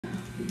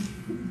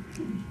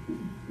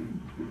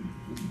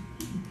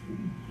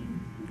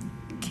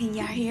Can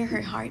y'all hear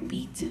her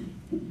heartbeat?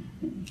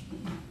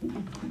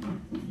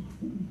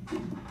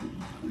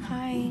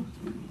 Hi.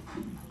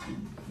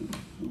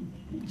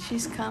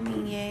 She's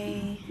coming,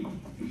 yay.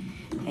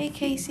 Hey,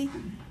 Casey.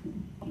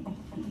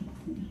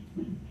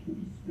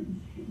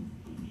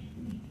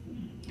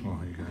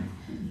 Oh, you got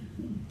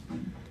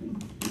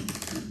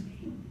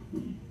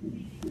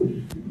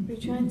We're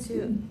trying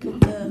to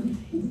put the...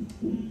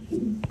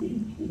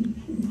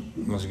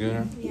 What's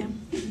good? Yeah.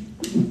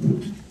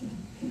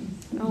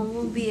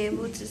 We'll be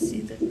able to see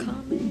the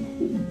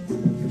comments.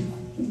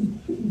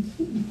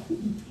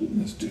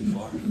 That's too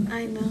far.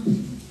 I know.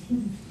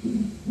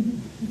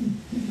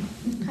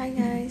 Hi,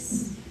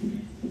 guys.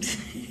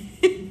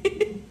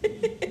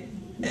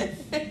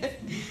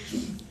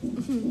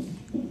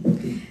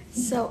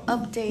 So,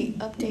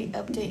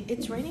 update.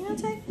 It's raining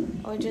outside?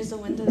 Or just the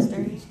windows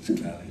dirty? It's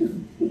cloudy.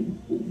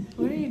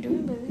 What are you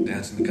doing, baby?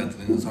 Dancing to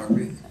Catalina's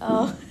heartbeat.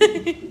 Oh.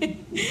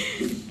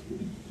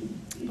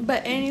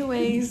 But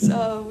anyways,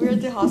 we're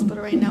at the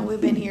hospital right now.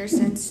 We've been here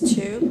since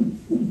 2.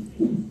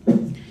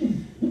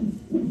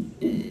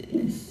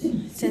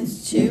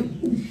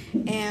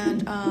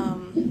 And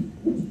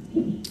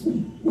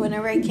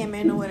whenever I came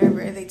in or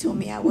whatever, they told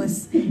me I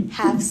was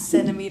half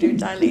centimeter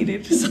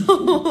dilated.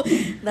 So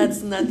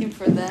that's nothing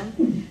for them.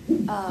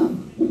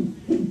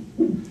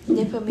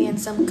 They put me in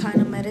some kind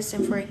of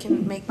medicine for it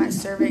can make my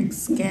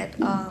cervix get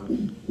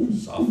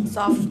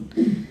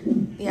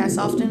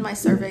soften my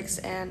cervix,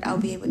 and I'll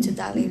be able to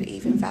dilate it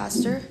even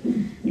faster.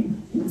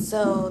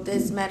 So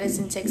this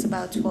medicine takes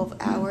about 12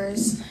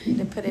 hours.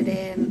 They put it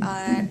in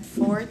at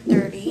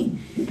 4:30.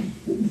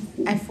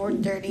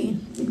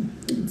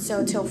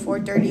 So till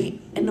 4:30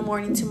 in the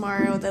morning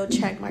tomorrow, they'll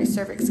check my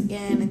cervix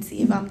again and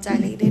see if I'm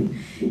dilated.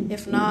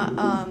 If not,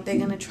 they're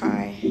gonna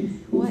try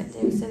what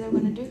they said they're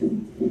gonna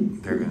do.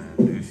 They're gonna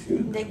induce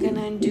you. They're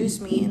gonna induce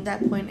me at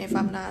that point if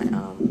I'm not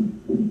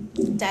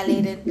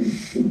dilated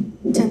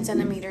 10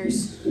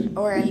 centimeters,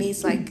 or at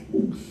least like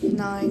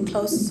 9,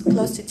 close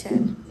to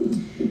 10.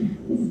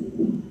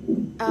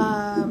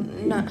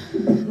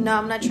 No,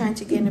 I'm not trying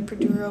to get an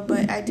epidural,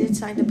 but I did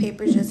sign the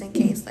papers just in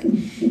case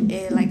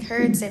it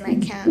hurts and I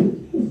can't,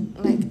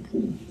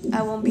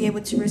 I won't be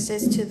able to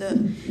resist to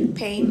the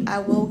pain. I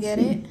will get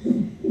it.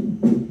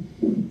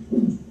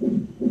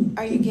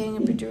 Are you getting a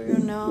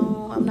epidural?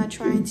 No, I'm not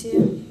trying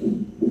to.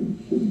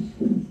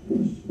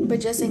 But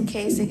just in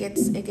case it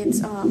gets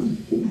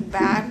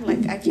bad,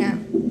 I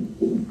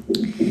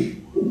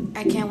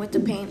can't with the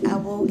pain, I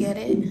will get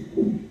it.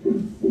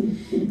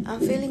 I'm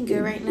feeling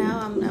good right now.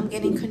 I'm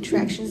getting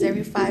contractions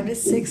every 5 to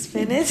 6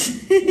 minutes.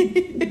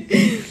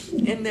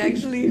 And they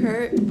actually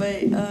hurt,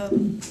 but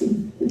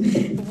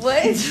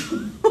what's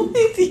wrong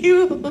with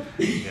you?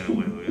 You got a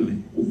wet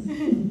willy.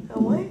 A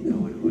what? A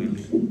wet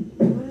willy.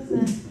 What is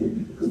that?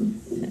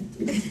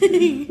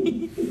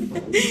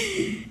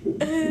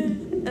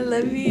 I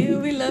love you.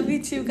 We love you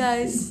too,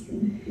 guys.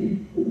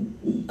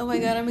 Oh my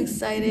god, I'm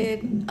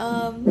excited.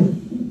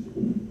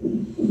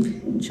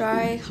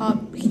 Try hot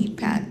heat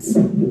pads.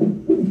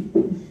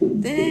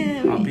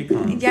 Damn. Hot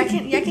pecan. Y'all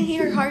can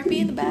hear her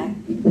heartbeat in the back.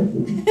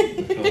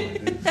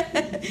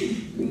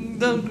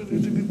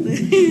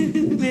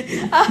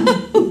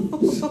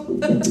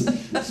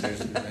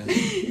 Seriously, man.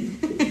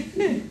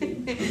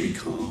 Be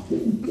calm.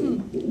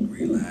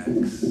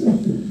 Relax.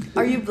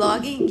 Are you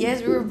vlogging?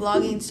 Yes, we were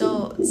vlogging.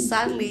 So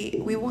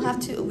sadly, we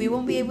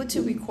won't be able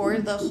to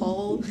record the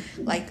whole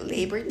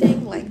labor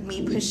thing, like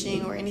me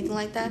pushing or anything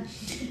like that.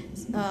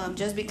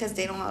 Just because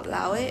they don't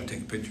allow it.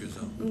 Take pictures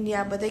though.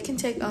 Yeah, but they can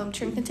take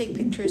Trim can take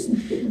pictures.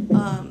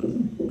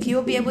 He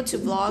will be able to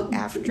vlog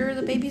after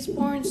the baby's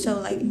born.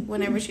 So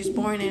whenever she's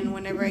born and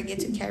whenever I get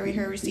to carry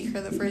her or see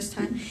her the first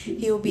time,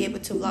 he will be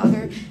able to vlog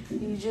her.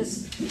 He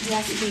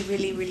has to be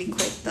really, really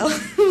quick though.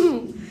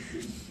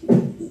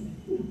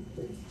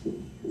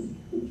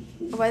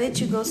 Why did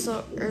you go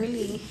so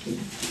early?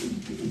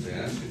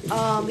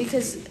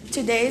 Because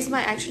today is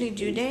my actually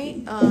due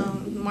date,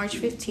 March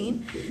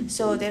 15th.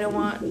 So they didn't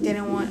want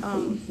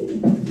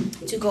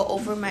to go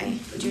over my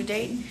due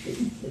date.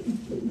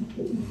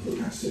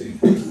 I see.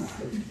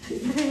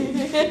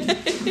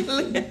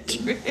 Look at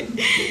Trey.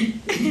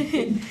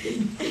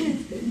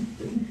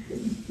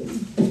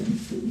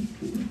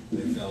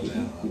 They fell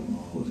down. I don't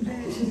know what's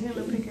going on. She's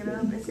gonna pick it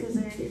up. It's because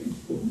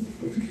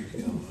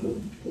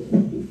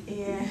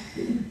yeah.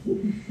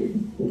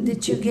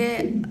 Did you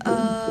get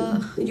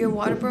your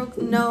water broke?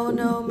 No,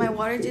 my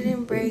water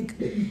didn't break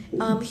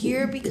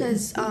here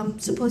because I'm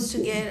supposed to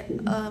get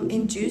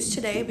induced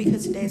today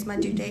because today is my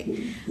due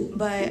date.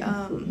 But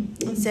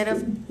instead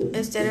of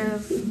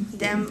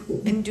them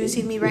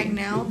inducing me right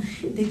now,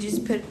 they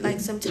just put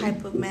some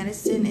type of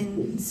medicine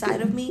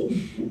inside of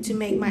me to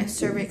make my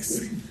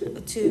cervix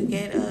to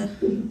get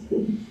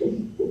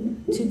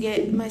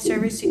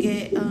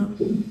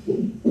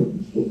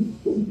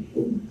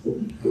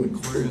The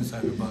quarter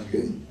inside the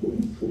bucket.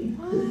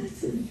 What?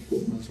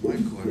 That's my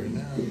quarter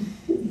now.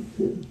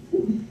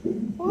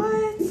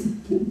 What?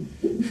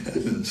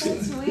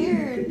 That's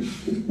weird.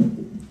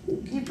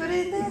 You put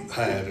it in there?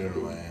 I had it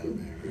in my hand,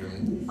 baby.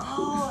 Really?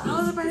 Oh, I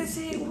was about about to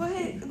say,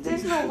 what?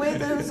 There's no way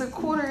there's a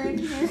quarter in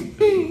here.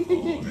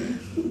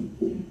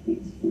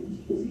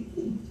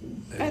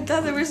 I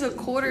thought there was a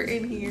quarter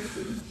in here.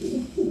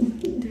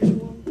 There's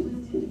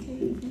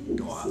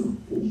 1.1K. Wow.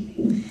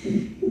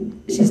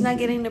 She's not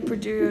getting the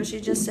Perduro.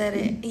 She just said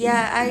it.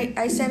 Yeah,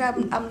 I said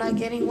I'm not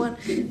getting one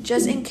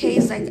just in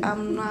case. Like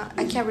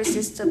I can't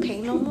resist the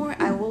pain no more.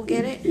 I will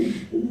get it.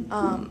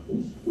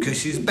 Cause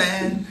she's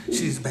bad.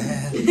 She's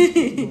bad.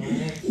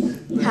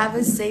 Have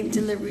a safe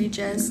delivery,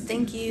 Jess.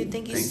 Thank you so much.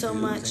 Thank you so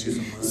much.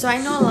 So I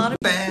know a lot of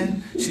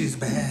Bad. She's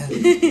bad.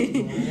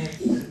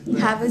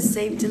 have a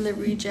safe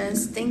delivery,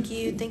 Jess. Thank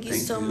you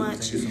so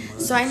much.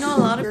 So I know a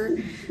lot of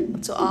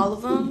to all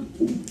of them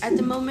at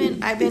the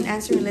moment. I've been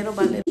answering little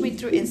by little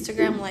through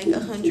Instagram, like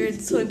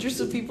hundreds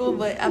of people,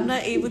 but I'm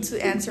not able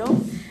to answer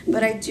them.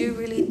 But I do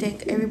really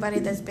thank everybody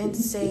that's been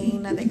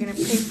saying that they're gonna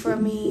pray for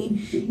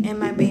me and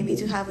my baby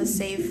to have a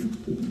safe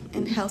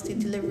and healthy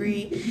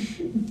delivery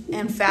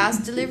and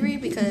fast delivery,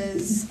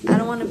 because I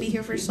don't want to be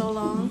here for so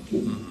long.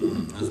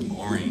 That's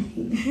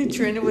boring.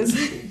 Trent was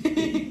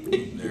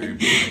Very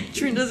boring.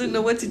 Trent doesn't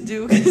know what to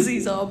do because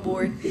he's all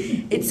bored.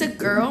 It's a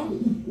girl.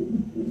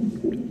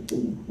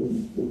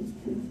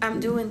 I'm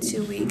due in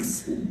 2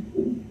 weeks.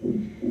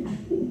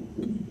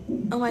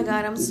 Oh my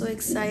god, I'm so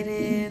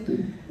excited.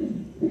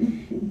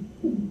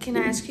 Can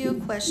I ask you a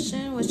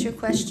question? What's your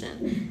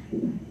question?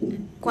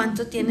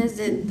 ¿Cuánto tienes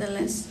de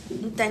las?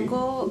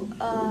 Tengo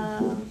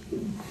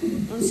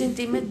un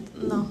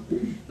centímetro, no,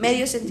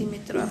 medio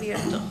centímetro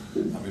abierto.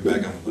 I'll be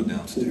back. I'm gonna go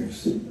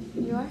downstairs.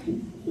 You are?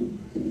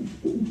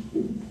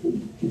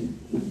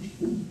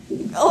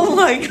 Oh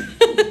my god.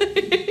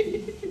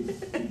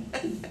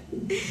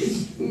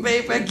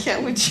 Babe, I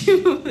can't with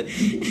you.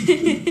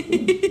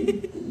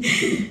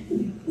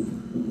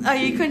 Are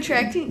you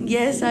contracting?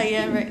 Yes, I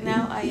am right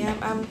now. I am.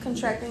 I'm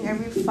contracting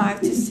every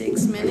 5 to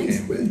 6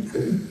 minutes. I came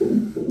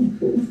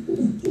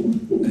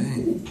back.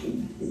 Dang.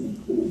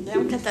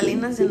 Damn,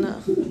 Catalina's in the...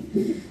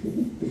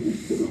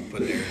 I'll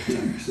put air in the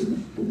tires.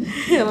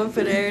 I'm gonna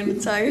put air in the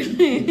tire.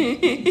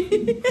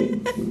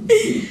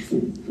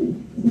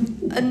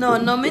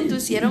 No me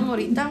inducieron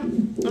ahorita.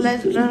 La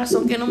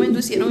razón que no me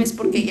inducieron es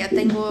porque ya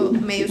tengo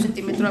medio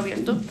centímetro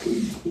abierto.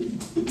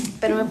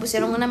 Pero me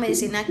pusieron una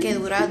medicina que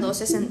dura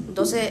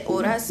 12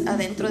 horas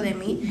adentro de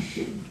mí.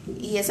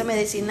 Y esa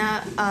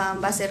medicina va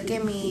a hacer que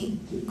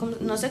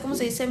no sé cómo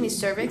se dice, mi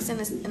cervix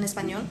en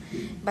español,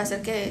 va a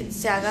hacer que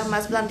se haga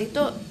más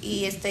blandito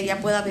y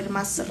ya pueda abrir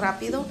más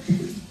rápido.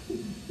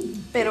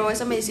 Pero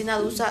esa medicina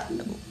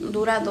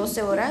dura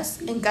 12 horas.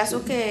 En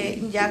caso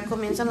que ya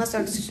comienzan las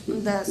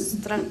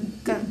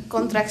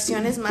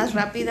contracciones más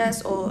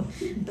rápidas o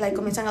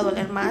comienzan a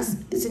doler más,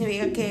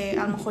 significa que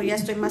a lo mejor ya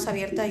estoy más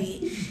abierta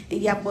y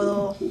ya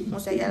puedo, o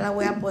sea, ya la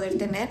voy a poder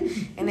tener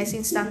en ese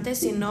instante.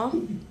 Si no,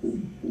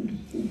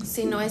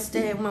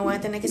 me voy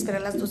a tener que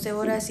esperar las 12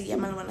 horas y ya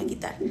me lo van a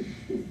quitar.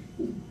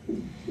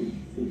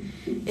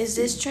 Is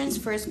this Trent's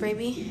first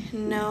baby?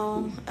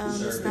 No,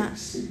 it's not.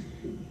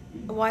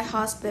 Why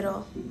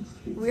hospital?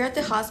 We're at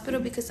the hospital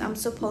because I'm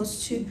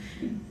supposed to...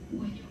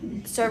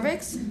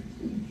 Cervix?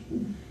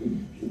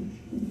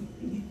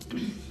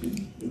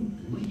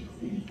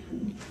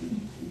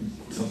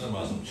 Something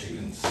about some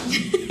chickens.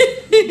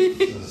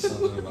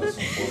 Something about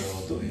some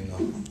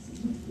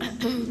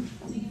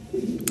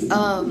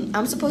pollo.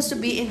 I'm supposed to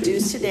be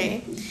induced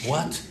today.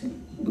 What?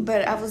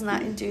 But I was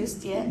not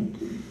induced yet.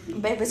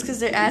 Babe, it's because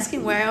they're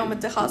asking where I'm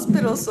at the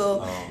hospital,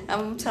 so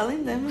I'm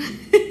telling them.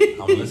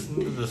 I'm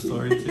listening to the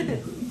story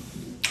too.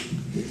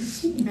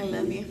 I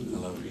love you. I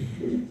love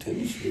you.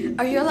 Tennis.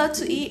 Are you allowed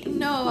to eat?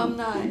 No, I'm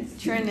not.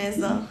 Trent is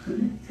though.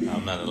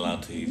 I'm not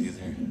allowed to eat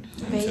either.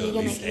 Babe, Until you at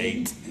gonna least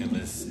eat? 8.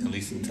 At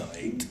least until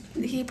 8.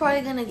 He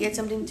probably gonna get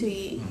something to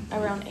eat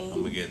around 8.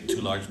 I'm gonna get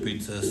 2 large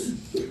pizzas.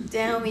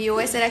 Damn, yo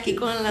voy a estar aquí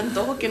con el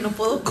antojo que no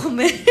puedo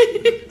comer.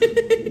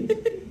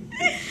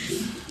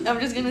 I'm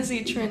just gonna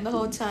see Trent the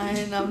whole time,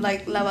 and I'm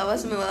like, la baba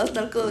se me va a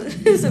estar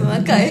se me va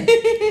a caer.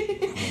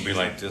 I'm gonna be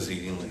like this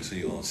eating like so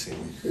you won't see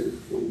me.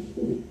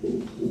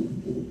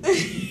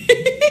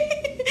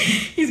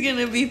 He's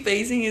gonna be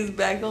facing his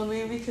back on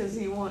me because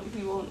he won't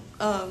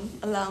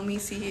allow me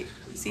see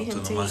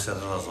him too.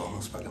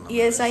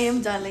 Yes, I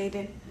am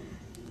dilated.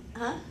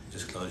 Huh?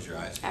 Just close your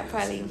eyes. I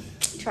probably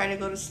try to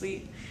go to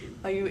sleep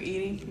while you were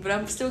eating, but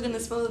I'm still gonna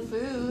smell the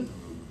food.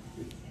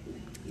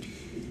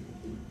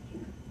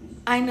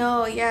 I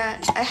know, yeah.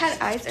 I had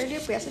ice earlier,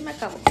 pero ya se me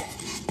acabó.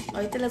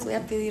 Ahorita les voy a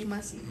pedir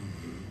más.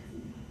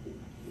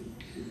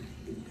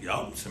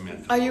 Yup, se me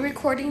acabó. Are you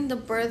recording the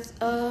birth?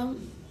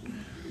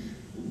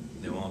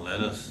 They won't let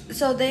us.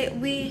 So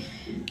we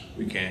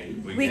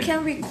can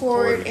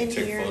record in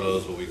take here.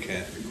 Photos, but we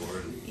can't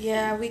record.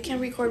 Yeah, we can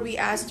record. We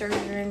asked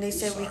earlier, and they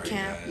said we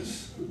can't.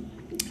 Guys.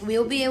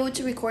 We'll be able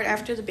to record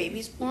after the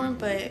baby's born,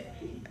 but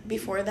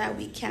before that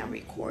we can't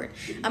record.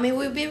 I mean,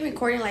 we've been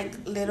recording like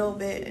a little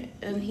bit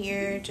in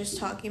here, just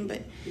talking,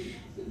 but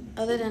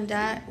other than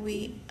that,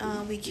 we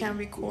can't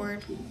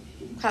record.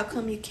 How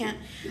come you can't?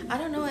 I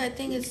don't know. I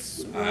think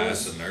it's. I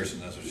asked the nurse,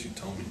 and that's what she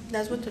told me.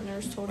 That's what the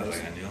nurse told I was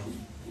us. like, I knew.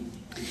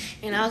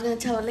 And I was gonna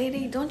tell a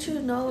lady, don't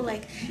you know,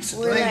 like,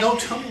 Said, hey, don't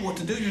tell me what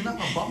to do. You're not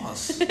my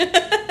boss. But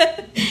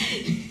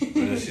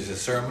then she said,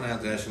 sir, I'm gonna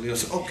have to ask you. I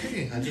said,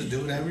 okay, I just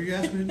do whatever you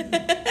ask me to do.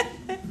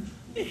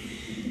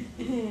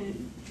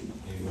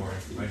 Need more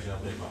information?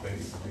 I'll take my big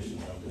information.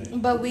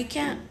 But we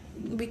can't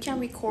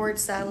record,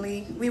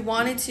 sadly. We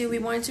wanted to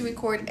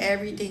record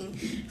everything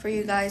for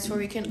you guys, where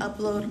we can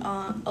upload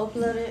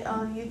it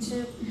on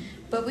YouTube.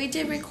 But we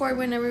did record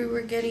whenever we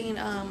were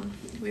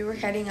we were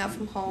heading out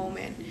from home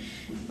and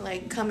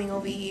like coming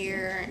over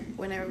here.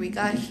 Whenever we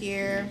got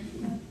here,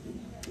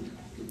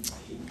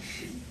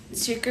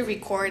 so you could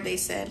record. They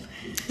said.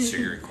 So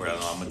you record? I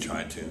don't know. I'm gonna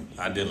try to.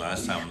 I did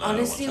last time.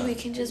 Honestly, we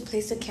can just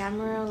place the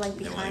camera like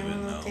behind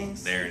one of the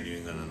things. There, you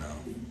ain't gonna know.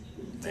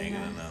 They ain't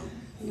gonna know.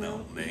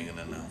 No, they ain't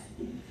gonna know.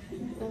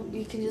 Well,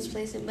 you can just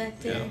place it back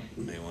there. Yeah,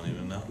 they won't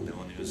even know. They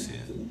won't even see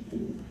it.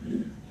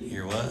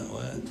 Hear what?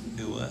 What?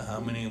 Do what?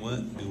 How many?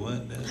 What? Do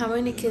what? How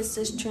many kids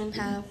does Trin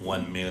have?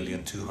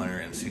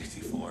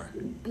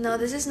 1,264,000. No,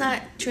 this is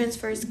not Trin's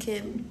first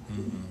kid.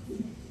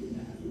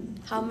 Mm-hmm.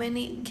 How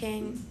many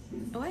can?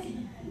 What?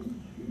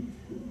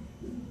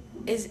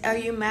 Are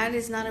you mad?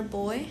 It's not a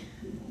boy.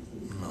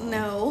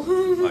 No.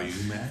 Are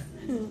you mad?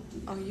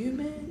 Are you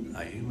mad?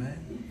 Are you mad?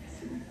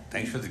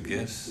 Thanks for the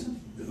gifts.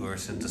 Whoever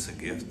sent us a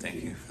gift,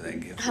 thank you for that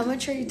gift. How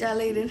much are you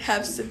dilated?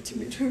 Half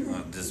centimeter.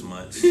 This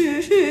much.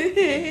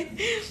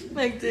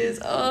 Like this.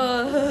 Half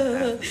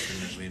Oh. a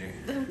centimeter.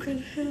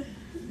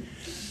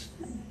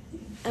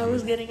 I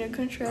was getting a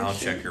contraction. I'll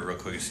check her real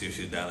quick and see if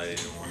she's dilated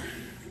anymore.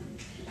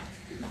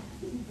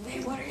 Hey,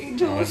 what are you I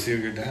doing? want to see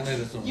if you're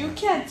dilated anymore. You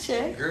can't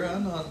check. Girl, I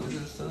know how to do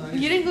this tonight.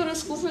 You didn't go to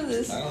school for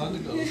this. I don't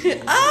have to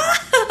go. Ah!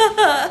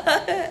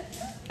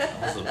 I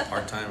was a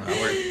part-time.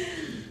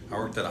 I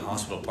worked at a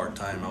hospital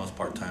part-time. I was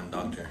part-time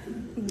doctor.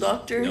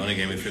 Doctor. They only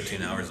gave me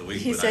 15 hours a week.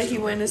 He said he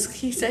went to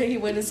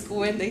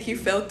school and then he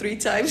fell 3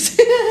 times.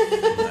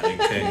 I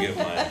couldn't get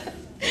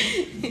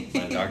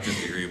my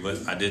doctor's degree,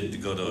 but I did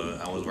go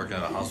to. I was working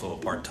at a hospital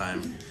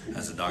part-time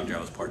as a doctor. I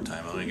was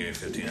part-time. I only gave me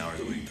 15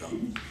 hours a week though.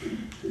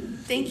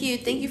 Thank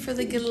you for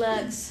the good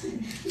lucks.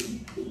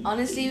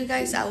 Honestly, you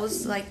guys, I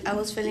was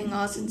feeling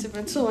all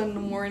sentimental in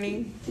the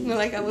morning.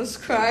 Like, I was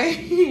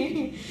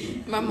crying.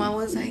 My mom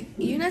was like,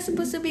 you're not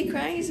supposed to be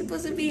crying. You're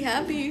supposed to be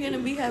happy. You're going to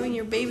be having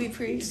your baby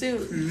pretty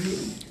soon.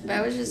 But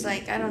I was just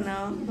like, I don't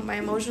know. My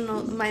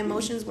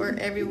emotions were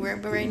everywhere.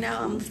 But right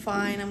now, I'm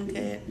fine. I'm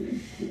good.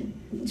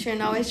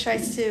 Trin always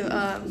tries to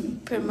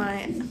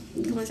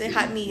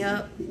hype me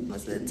up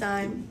most of the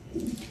time.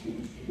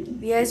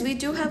 Yes, we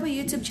do have a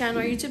YouTube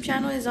channel. Our YouTube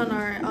channel is on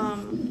our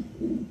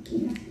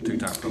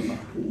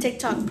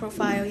TikTok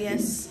profile,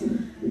 yes.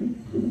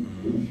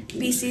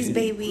 PC's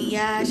baby.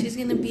 Yeah, she's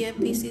going to be at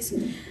PC's.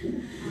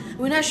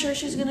 We're not sure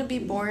she's going to be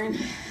born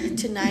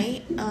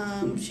tonight.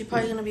 She's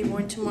probably going to be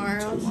born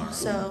tomorrow.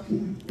 So,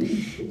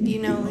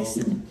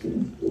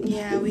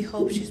 we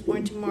hope she's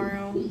born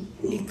tomorrow.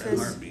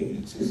 Because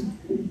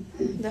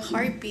the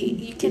heartbeat,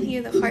 you can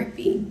hear the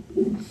heartbeat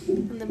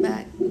in the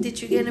back.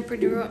 Did you get an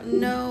epidural?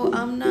 No,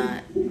 I'm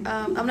not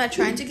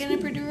trying to get an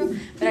epidural,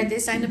 but I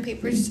did sign the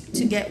papers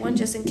to get one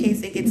just in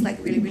case it gets like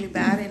really, really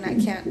bad and I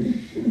can't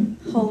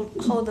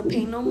hold the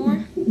pain no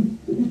more.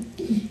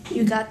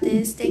 You got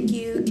this. Thank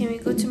you. Can we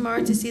go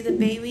tomorrow to see the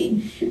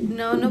baby?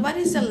 No,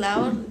 nobody's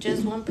allowed.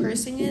 Just one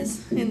person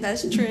is, and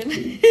that's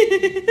Trin.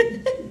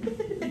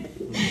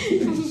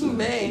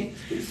 Man.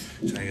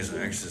 Trying to get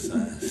some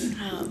exercise.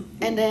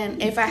 And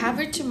then if I have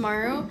her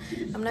tomorrow,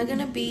 I'm not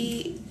gonna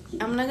be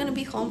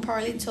home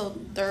probably till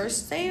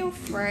Thursday or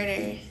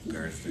Friday.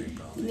 Thursday,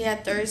 probably. Yeah,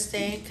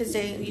 Thursday, because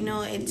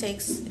it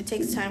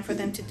takes time for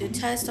them to do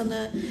tests on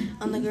the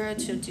girl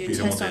to do tests on me. You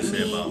know what they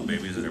say about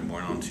babies that are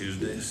born on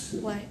Tuesdays?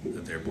 What?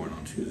 That they're born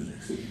on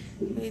Tuesdays.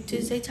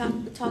 Tuesday,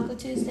 Taco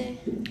Tuesday.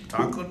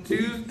 Taco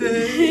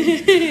Tuesday.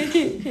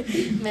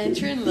 Man,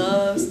 Trin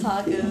loves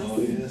tacos. Oh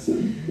yes.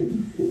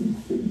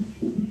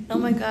 Oh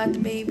my God, the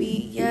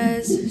baby.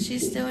 Yes,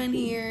 she's still in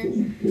here.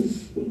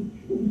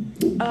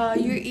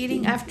 You're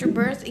eating after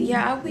birth?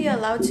 Yeah, I'll be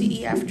allowed to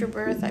eat after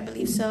birth. I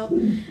believe so.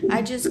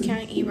 I just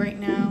can't eat right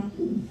now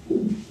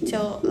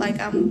till I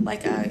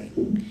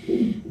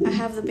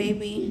have the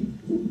baby.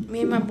 Me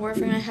and my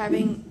boyfriend are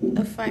having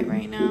a fight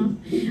right now.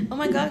 Oh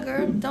my God,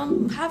 girl,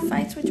 don't have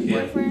fights with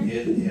your boyfriend.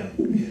 Hit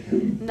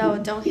him. No,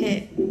 don't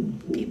hit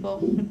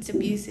people. It's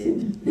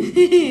abusive.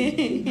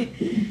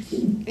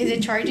 Is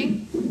it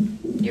charging?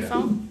 Your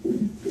phone?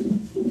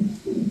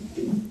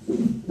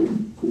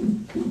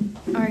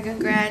 Alright,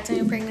 congrats on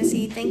your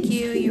pregnancy. Thank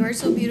you. You are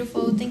so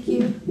beautiful. Thank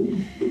you.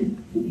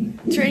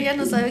 Trey ya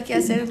no sabe qué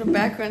hacer in the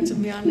background, to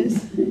be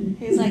honest.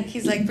 He's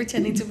like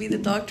pretending to be the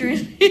doctor.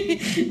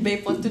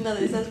 Babe, ponte una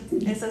de esas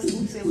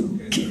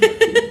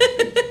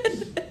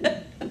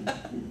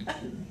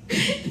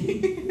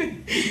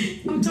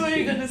I'm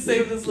totally gonna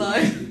save this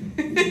life.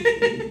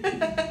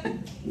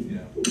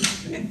 Yeah.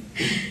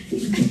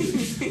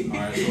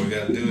 Alright, so what we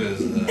gotta do is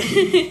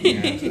we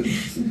have to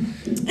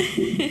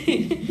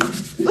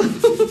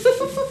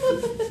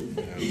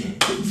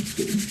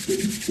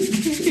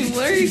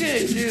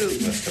gonna do?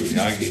 Mr.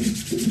 Miyagi.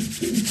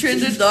 Turn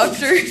the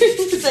doctor.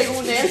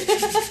 Según él.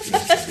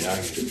 Mr.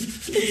 Miyagi.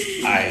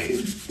 Hi,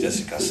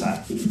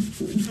 Jessica-san.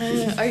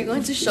 Are you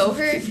going to show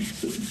her?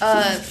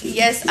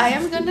 Yes, I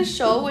am gonna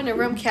show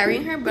whenever I'm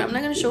carrying her, but I'm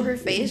not gonna show her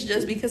face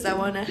just because I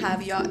wanna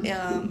have y'all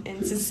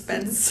in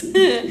suspense.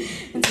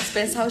 In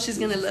suspense how she's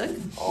gonna look.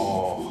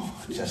 Oh,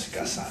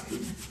 Jessica-san.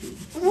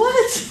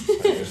 What?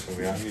 Mr.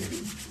 Miyagi.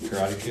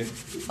 Karate Kid.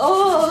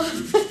 Oh.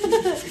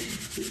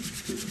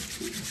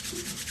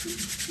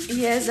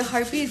 Yes, the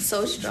heartbeat is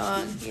so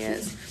strong.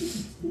 Yes,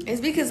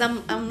 it's because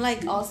I'm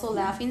like also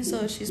laughing,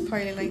 so she's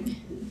probably like.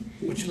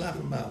 What you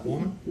laughing about,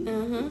 woman?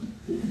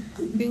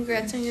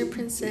 Congrats on your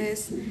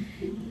princess.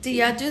 Did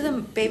y'all do the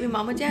baby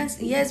mama dance?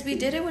 Yes, we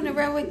did it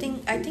whenever I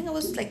think it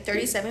was like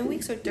 37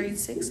 weeks or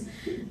 36.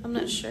 I'm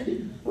not sure.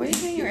 What are you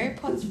doing your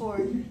AirPods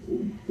for?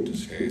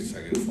 Just here, so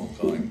I get a phone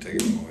call. I can take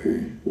it from over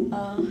here.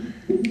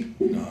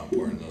 You know how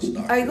important those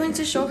doctors Are you going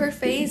to show her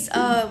face?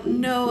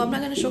 No, I'm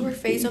not gonna show her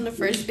face on the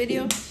first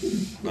video.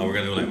 No, we're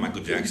gonna do like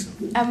Michael Jackson.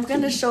 I'm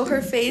gonna show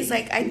her face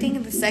like I think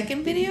in the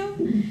second video.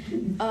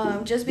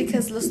 Just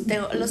because los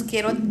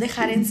quiero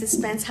dejar en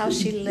suspense how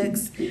she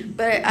looks.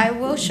 But I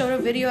will show the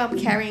video I'm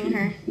carrying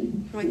her.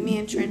 Like me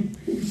and Trin.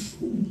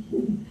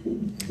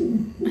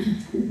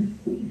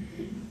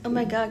 Oh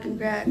my god,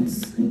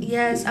 congrats.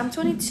 Yes, I'm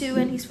 22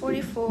 and he's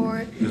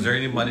 44. Is there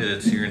anybody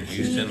that's here in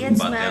Houston, gets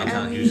about mad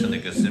downtown at me. Houston,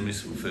 that can send me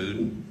some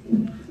food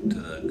to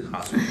the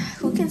hospital?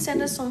 Who can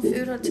send us some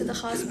food to the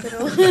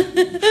hospital?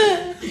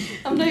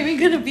 I'm not even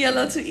gonna be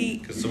allowed to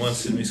eat. Could someone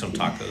send me some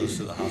tacos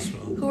to the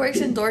hospital? Who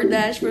works in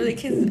DoorDash where they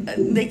can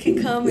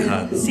come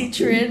and see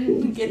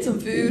Trin, get some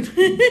food.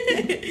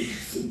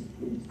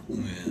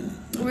 Yeah.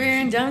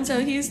 We're in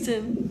downtown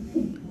Houston.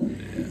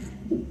 Yeah.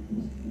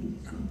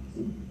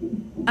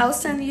 I'll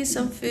send you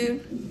some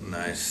food.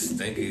 Nice,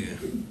 thank you.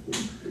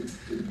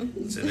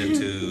 Send it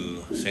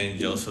to St.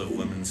 Joseph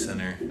Women's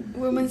Center,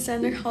 Women's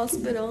Center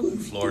Hospital.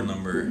 floor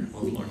number.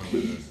 What floor number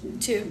is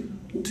this?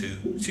 2.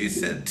 2. She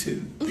said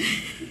 2.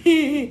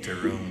 The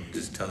room.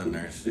 Just tell the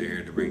nurse they're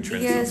here to bring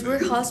Trent. Yes,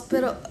 we're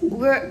hospital.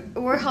 We're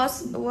what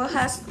has.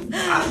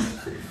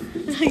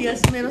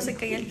 Yes, mero se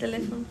cayó el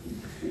teléfono.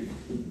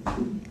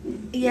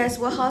 Yes,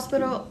 what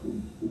hospital?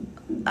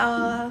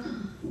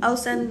 I'll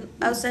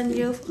send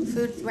you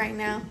food right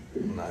now.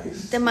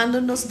 Nice. Te mando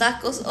unos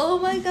tacos. Oh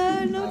my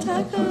god, no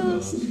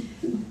tacos.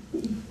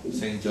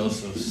 St.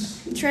 Joseph's.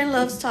 Trent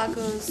loves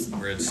tacos.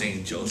 We're at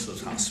St.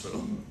 Joseph's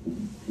Hospital.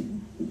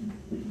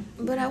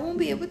 But I won't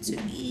be able to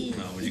eat.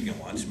 No, but you can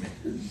watch me.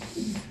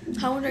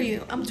 How old are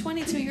you? I'm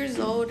 22 years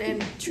old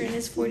and Trent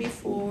is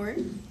 44.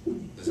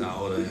 That's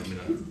how old I am,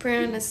 mira.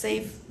 Prayer and a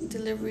safe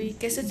delivery.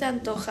 ¿Qué se te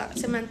antoja?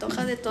 Se me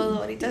antoja de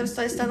todo. Ahorita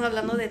están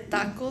hablando de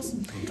tacos.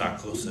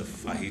 Tacos de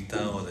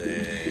fajita o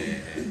de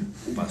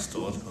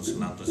pastor con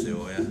cilantro y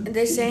cebolla.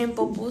 They're saying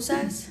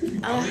pupusas.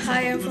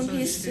 Hi, I'm from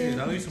Houston.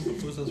 I'll eat some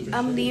pupusas for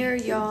I'm sure. near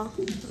y'all.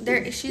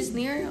 She's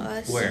near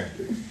us. Where?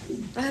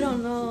 I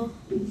don't know.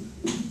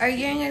 Are you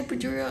getting el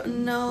epidural?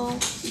 No.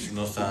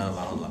 No está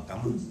abajo de la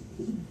cama.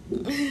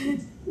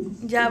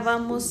 Ya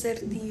vamos ser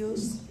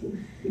tíos.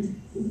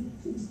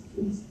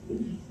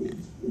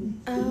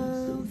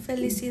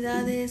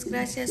 Felicidades,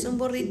 gracias. Un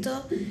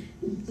burrito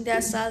de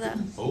asada.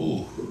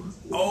 Oh.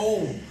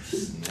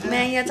 Snap.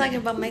 Man, you're talking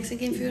about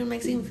Mexican food.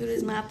 Mexican food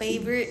is my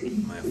favorite.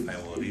 My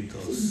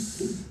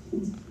favoritos.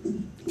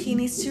 He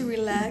needs to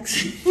relax.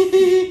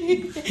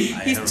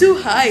 He's too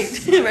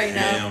hyped right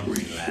now. I am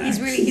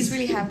relaxed. He's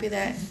really happy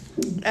that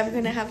I'm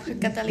gonna have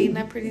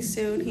Catalina pretty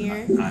soon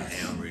here. I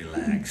am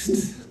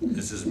relaxed.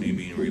 This is me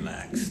being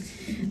relaxed.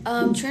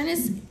 Trent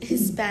is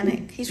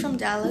Hispanic. He's from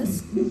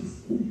Dallas.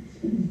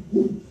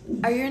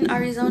 Are you in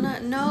Arizona?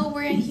 No,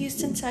 we're in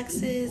Houston,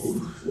 Texas.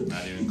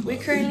 Not even close. We're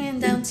currently in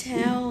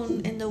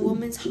downtown in the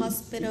Women's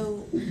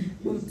Hospital,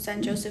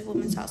 San Joseph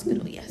Women's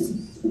Hospital. Yes.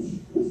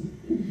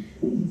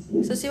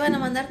 So, ¿sí van a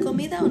mandar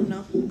comida o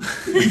no? We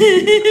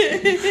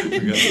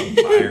got some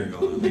fire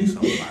going. Make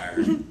some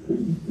fire.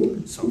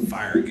 Some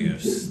fire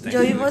gifts. Thank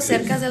Yo you vivo for the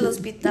cerca gifts. del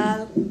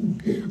hospital.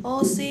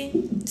 Oh, sí.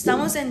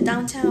 Estamos en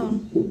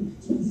downtown.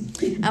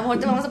 A lo mejor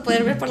te vamos a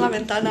poder ver por la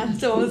ventana.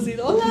 Te vamos a decir,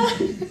 hola.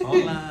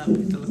 Hola,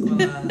 pita la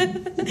cola.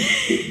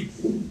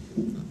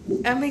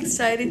 I'm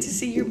excited to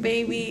see your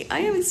baby. I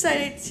am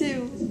excited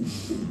too.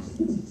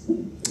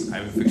 I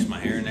even fixed my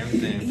hair and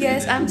everything.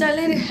 Yes, I'm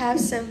dilated half a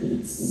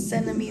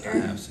centimeter.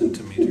 half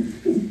centimeter.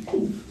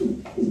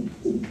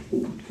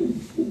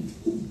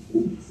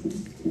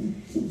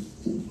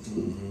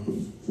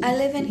 I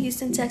live in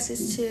Houston,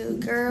 Texas too.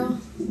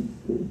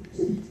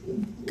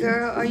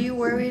 Girl, are you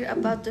worried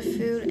about the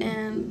food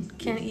and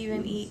can't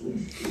even eat?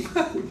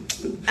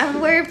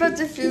 I'm worried about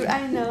the food,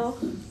 I know.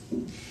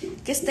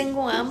 Que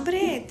tengo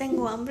hambre,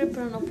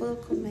 pero no puedo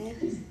comer.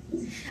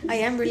 I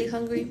am really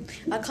hungry.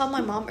 I called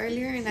my mom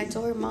earlier and I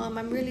told her, Mom,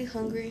 I'm really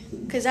hungry.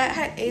 Because I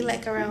had ate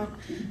like around,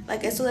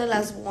 like eso de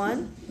las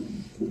 1.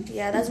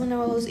 Yeah, that's when I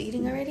was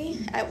eating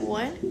already, at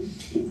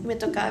 1. Me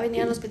tocaba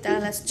venir al hospital a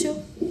las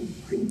 2.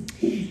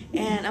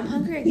 And I'm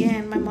hungry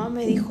again. My mom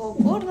me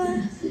dijo,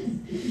 gorda.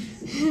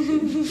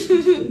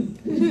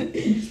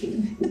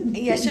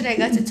 Yesterday I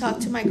got to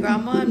talk to my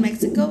grandma in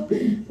Mexico,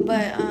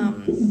 but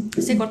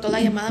se cortó la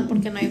llamada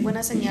porque no hay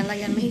buena señal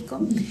allá en México.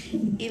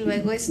 Y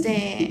luego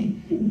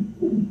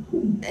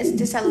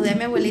saludé a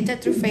mi abuelita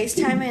through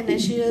FaceTime, and then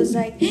she was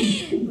like,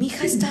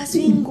 mija, estás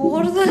bien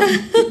gorda.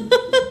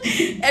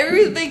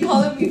 Everything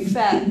calling me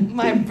fat.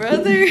 My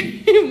brother,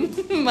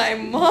 my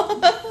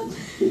mom,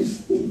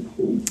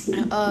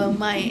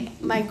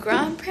 my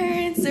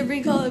grandparents, they've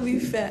been calling me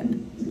fat.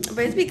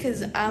 But it's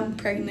because I'm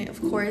pregnant,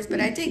 of course. But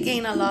I did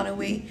gain a lot of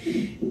weight.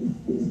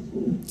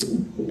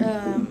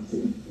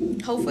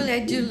 Hopefully I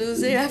do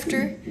lose it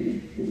after.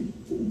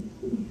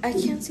 I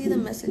can't see the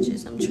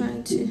messages. I'm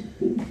trying to.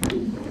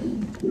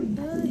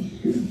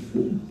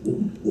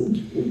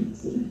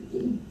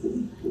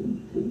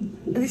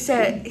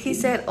 He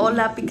said,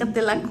 hola,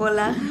 pícate la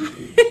cola.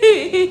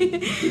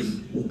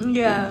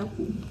 Yeah.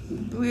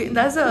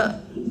 That's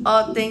a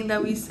odd thing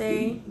that we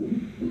say.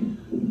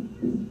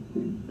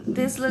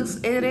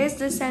 It is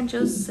the San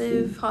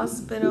Joseph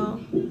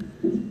Hospital.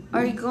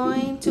 Are you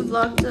going to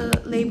vlog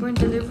the labor and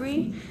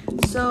delivery?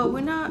 So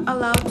we're not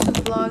allowed to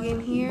vlog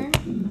in here.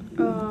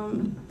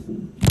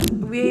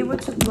 We're able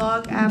to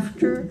vlog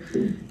after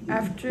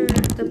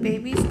the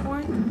baby's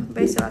born.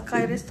 Ve, se va a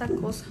caer esta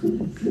cosa.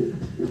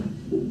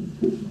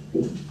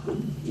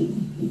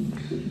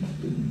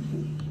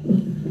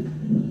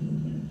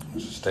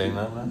 Staying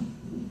up now?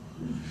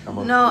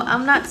 No,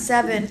 I'm not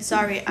 7.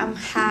 Sorry, I'm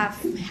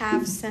half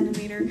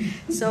centimeter.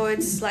 So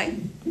it's like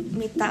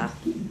mitad,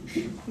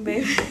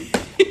 baby.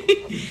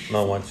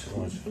 No, once.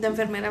 The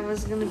enfermera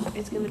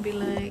it's gonna be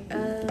like,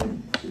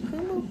 who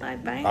moved my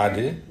bag? I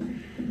did.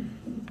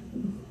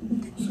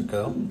 Se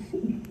quedó.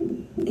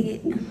 Yeah,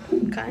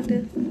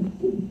 kinda.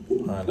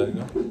 Alright, there you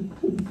go.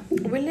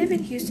 We live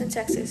in Houston,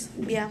 Texas.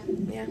 Yeah,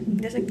 ya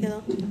se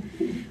quedó.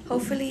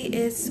 Hopefully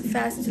it's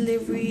fast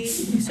delivery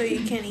so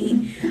you can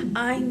eat.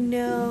 I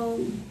know.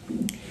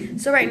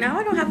 So right now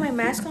I don't have my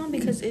mask on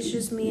because it's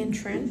just me and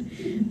Trent.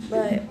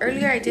 But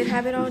earlier I did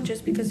have it on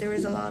just because there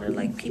was a lot of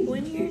like people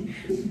in here.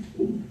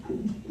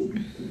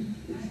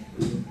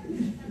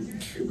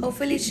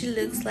 Hopefully she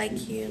looks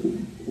like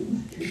you.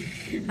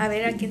 A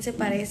ver a quién se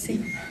parece.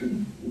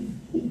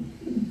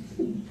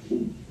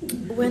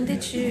 When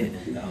did you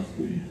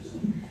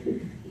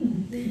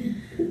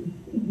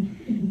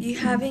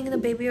having the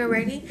baby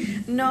already?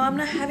 No, I'm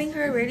not having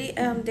her already.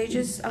 They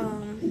just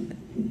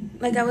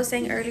like I was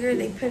saying earlier,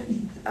 they put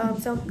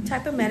some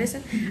type of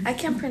medicine. I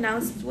can't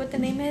pronounce what the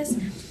name is.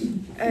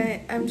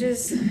 I'm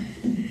just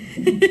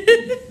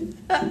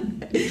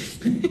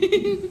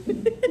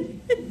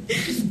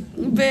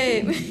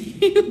babe,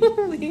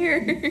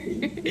 weird.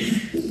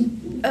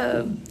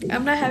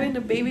 I'm not having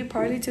the baby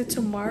party till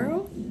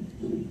tomorrow,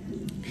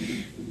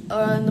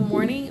 in the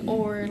morning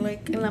or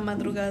like in la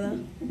madrugada.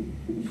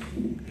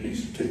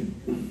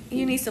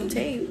 You need some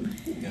tape.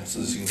 Yeah, so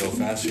this can go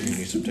faster, you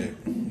need some tape.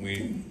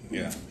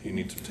 You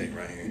need some tape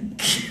right here.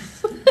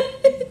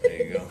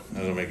 There you go.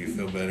 That'll make you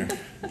feel better.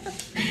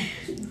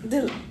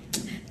 The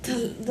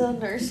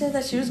nurse said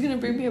that she was gonna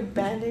bring me a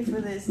Band-Aid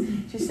for this.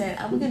 She said,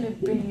 I'm gonna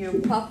bring you a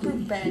proper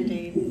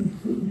Band-Aid.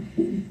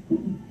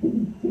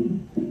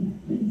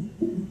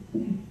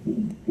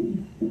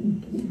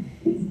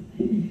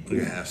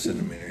 Look at half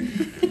centimeter.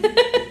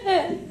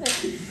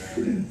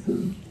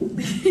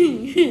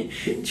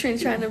 Trent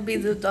trying to be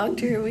the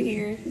doctor over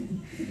here.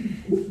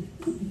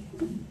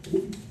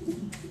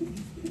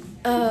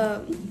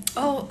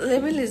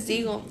 Let me les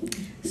digo.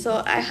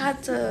 So I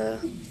had to,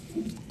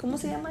 ¿cómo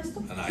se llama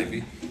esto? An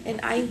IV? An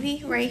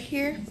IV right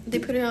here. They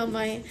put it on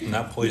my...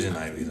 Not poison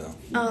ivy though.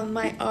 On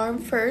my arm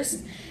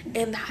first,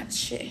 and that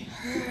shit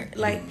hurt.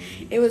 Like,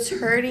 it was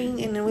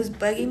hurting and it was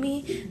bugging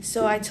me.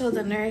 So I told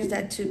the nurse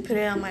that to put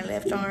it on my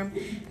left arm.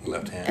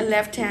 Left hand. A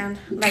left hand.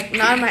 Like,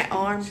 not my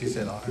arm. She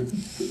said arm.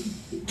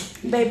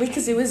 Baby,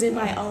 because it was in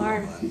my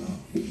arm. I know.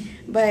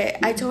 But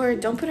I told her,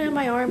 don't put it on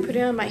my arm, put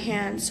it on my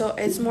hand. So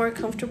it's more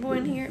comfortable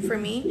in here for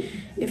me.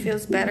 It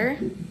feels better.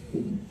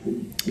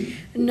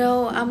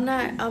 No, I'm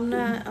not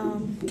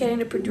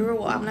getting a epidural.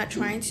 Well, I'm not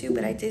trying to,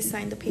 but I did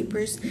sign the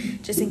papers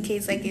just in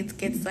case like it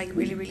gets like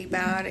really, really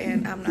bad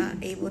and I'm not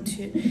able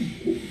to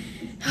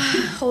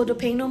hold the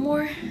pain no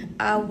more.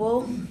 I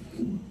will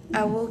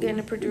get an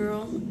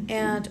epidural,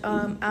 and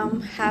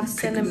I'm half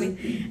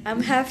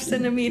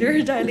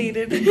centimeter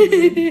dilated.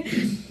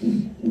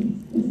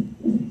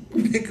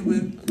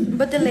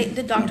 But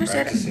the doctor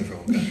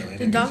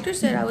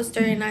said I was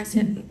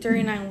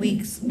 39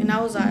 weeks, and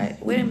I was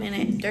like, wait a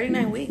minute,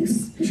 39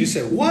 weeks. She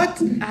said, what?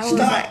 Stop.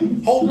 Like,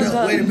 Hold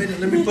up. Wait a minute.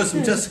 Let me put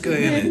some Jessica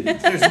in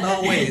it. There's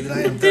no way that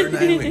I am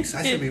 39 weeks.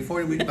 I should be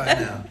 40 weeks by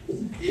now.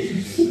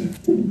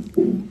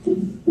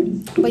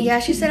 But yeah,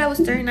 she said I was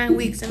 39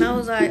 weeks, and I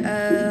was like,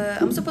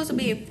 I'm supposed to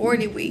be at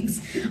 40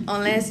 weeks,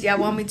 unless y'all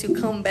want me to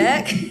come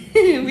back,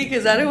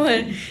 because I don't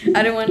want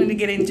it to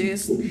get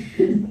induced.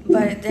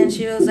 But then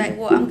she was like,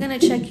 well, I'm gonna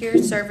check your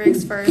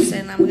cervix first,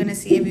 and I'm gonna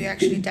see if you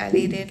actually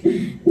dilated.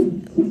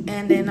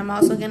 And then I'm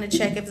also gonna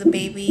check if the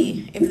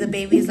baby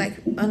is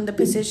like on the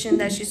position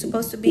that she's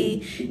supposed to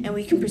be, and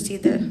we can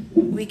proceed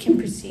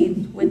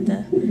with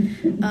the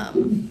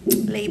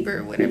labor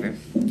or whatever.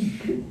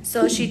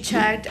 So she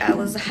checked. I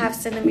was a half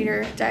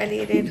centimeter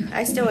dilated.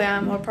 I still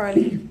am, or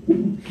probably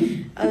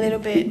a little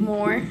bit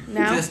more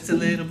now. Just a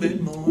little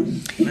bit more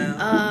now.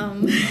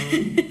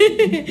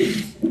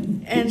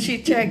 And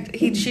she checked.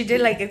 She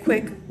did like a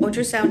quick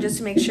ultrasound just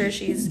to make sure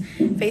she's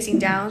facing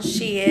down.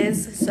 She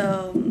is.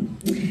 So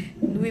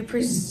we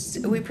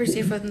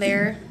proceed from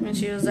there. And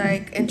she was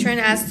like, and Trent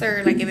asked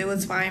her like if it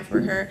was fine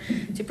for her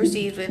to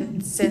proceed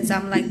with, since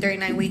I'm like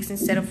 39 weeks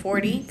instead of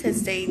 40,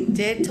 because they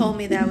did told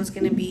me that I was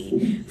gonna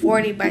be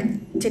 40 by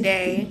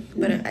today,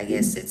 but I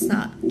guess it's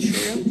not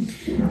true.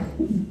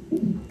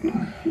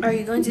 Are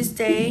you going to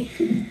stay?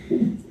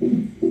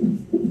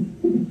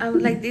 I'm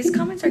like, these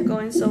comments are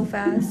going so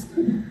fast.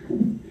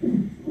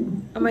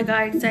 Oh my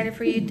god, excited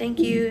for you. Thank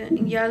you.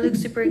 Y'all look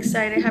super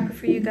excited. Happy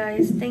for you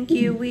guys. Thank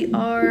you. We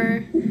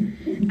are.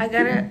 I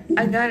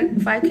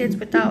got 5 kids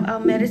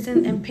without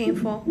medicine and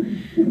painful.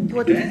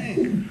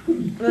 Dang.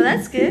 Well,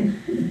 that's good.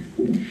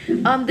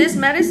 This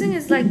medicine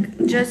is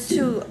like just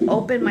to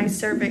open my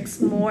cervix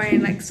more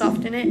and like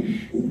soften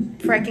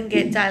it, for I can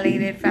get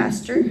dilated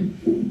faster.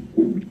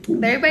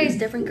 But everybody's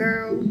different,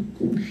 girl.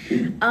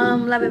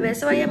 La bebé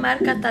se va a llamar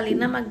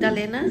Catalina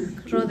Magdalena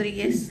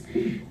Rodriguez.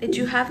 Did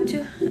you have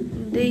to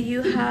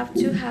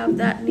have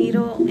that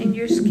needle in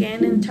your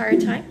skin the entire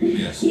time?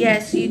 Yes.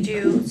 Yes, you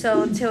do.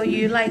 So till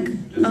you like.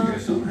 Just in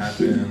case something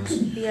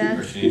happens. Yeah.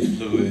 Or she needs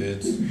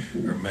fluids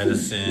or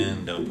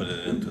medicine, they'll put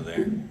it into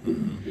there.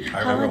 Mm-hmm. I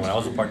remember when I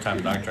was a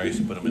part-time doctor, I used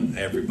to put them in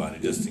everybody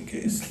just in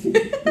case.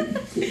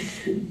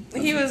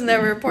 He was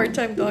never a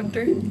part-time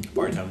doctor.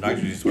 Part-time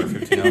doctors used to work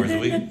 15 hours a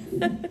week. I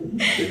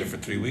did it for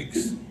 3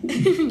 weeks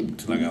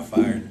until I got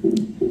fired.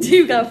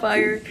 You got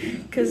fired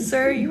because,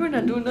 sir, you were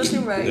not doing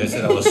nothing right. They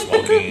said I was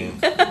smoking.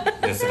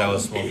 They said I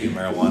was smoking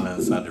marijuana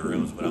inside the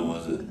rooms, but I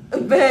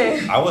wasn't.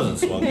 Babe. I wasn't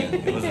smoking.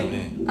 It wasn't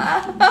me.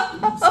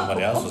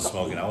 Somebody else was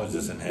smoking. I was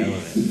just inhaling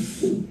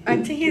it. I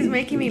think he's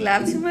making me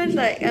laugh too much.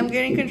 Like, I'm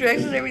getting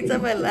contractions every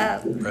time I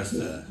laugh. Press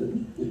the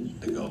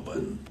go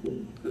button.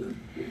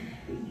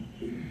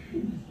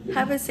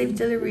 Have a safe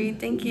delivery.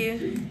 Thank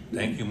you.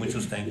 Thank you.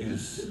 Muchos thank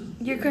yous.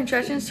 Your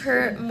contractions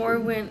hurt more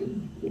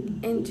when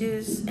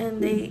induced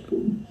and they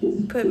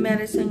put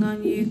medicine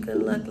on you.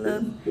 Good luck,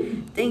 love.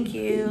 Thank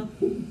you.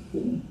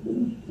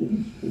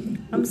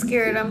 I'm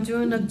scared. I'm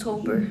due in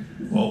October.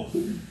 Whoa.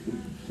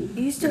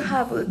 You used to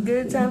have a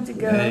good time to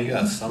go. Yeah, you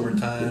got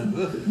summertime.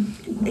 Ugh.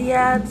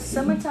 Yeah, it's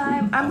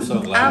summertime. I'm so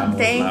glad I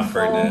was not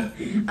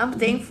pregnant. I'm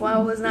thankful I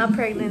was not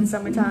pregnant in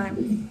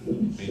summertime.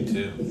 Me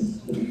too.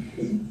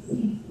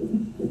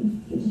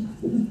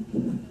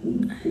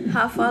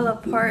 How far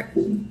apart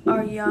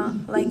are y'all,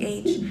 like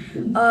age?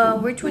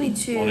 We're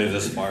 22. Only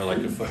this far, like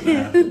a foot and a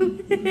half.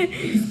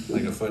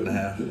 Like a foot and a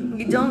half.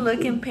 You don't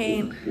look in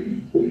pain.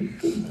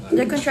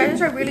 The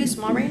contractions are really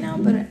small right now,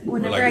 but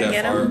whenever like I that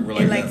get far- them, we're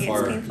it like like that it's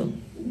far. painful.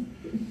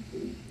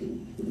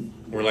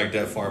 We're like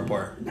that far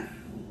apart.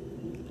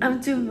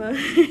 I'm too much.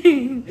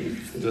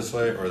 This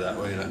way or that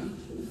way?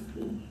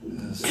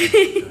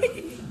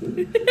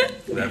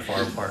 That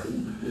far apart.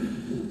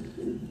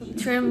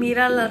 Tren,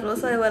 mira La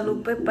Rosa de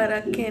Guadalupe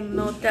para que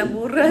no te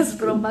aburras,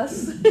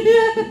 bromas.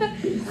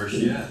 Where's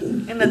she at?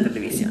 En la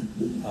televisión.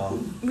 Oh.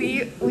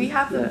 We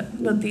have the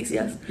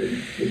noticias.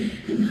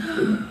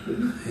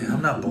 Yeah,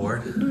 I'm not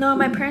bored. No,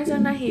 my parents are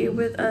not here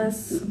with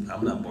us.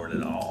 I'm not bored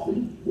at all.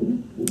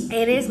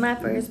 It is my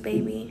first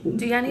baby.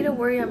 Do y'all need to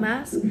wear a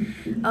mask?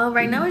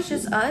 Right now it's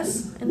just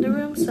us in the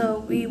room,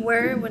 so we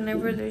wear it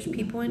whenever there's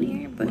people in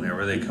here. But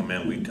Whenever they come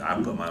in,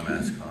 I put my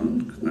mask on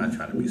because I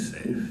try to be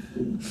safe.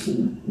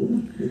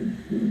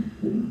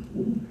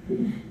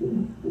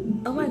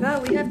 oh my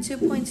god, we have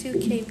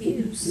 2.2k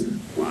views.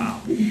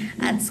 Wow.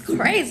 That's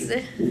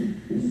crazy.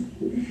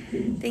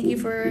 Thank you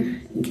for.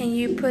 Can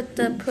you put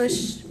the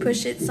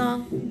push it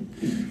song?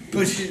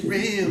 Push it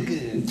real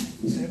good.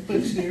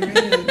 Push it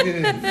real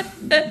good.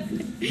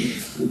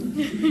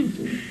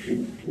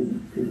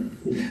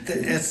 The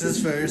S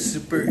is for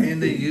super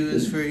and the U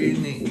is for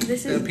unique.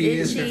 This The is P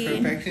is for itchy.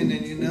 perfection,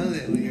 and you know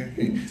that we are.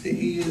 The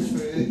E is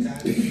for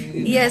exotic.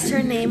 Yes,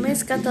 her name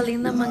is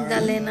Catalina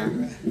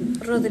Magdalena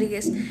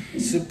Rodriguez.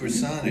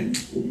 Supersonic.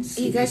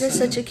 You guys are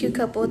such a cute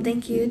couple.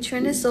 Thank you.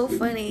 Trent is so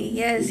funny.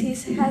 Yes, he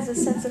has a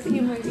sense of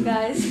humor, you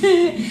guys.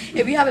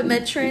 If you haven't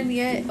met Trent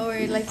yet, or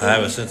like. I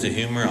have a sense of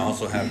humor. I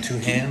also have 2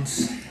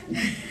 hands,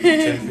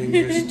 10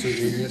 fingers, 2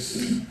 ears.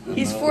 a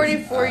He's nose,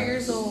 44 eyes,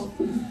 years old.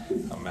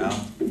 A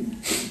mouth.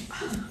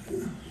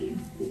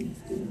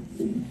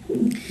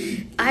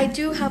 I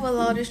do have a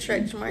lot of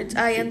stretch marks.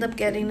 I end up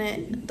getting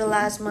it the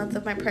last month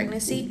of my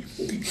pregnancy.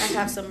 I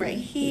have some right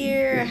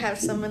here. I have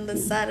some on the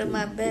side of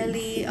my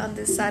belly, on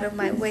the side of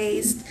my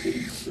waist.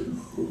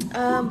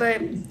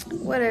 But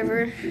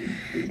whatever.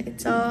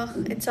 It's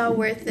all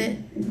worth it.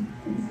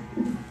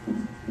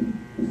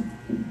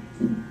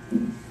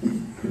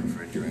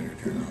 Refrigerator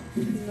turn on.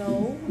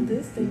 No,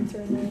 this thing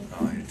turned on.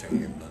 Oh, you're checking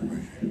your blood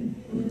pressure.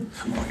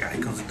 Oh my God,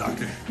 here comes the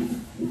doctor.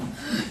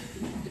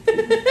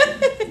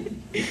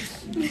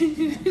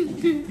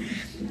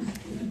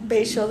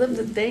 Babe, show them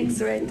the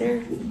things right there.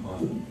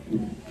 What?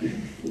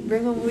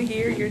 Bring them over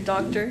here, your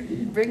doctor.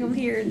 Bring them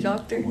here,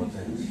 doctor. What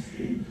things?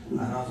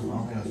 I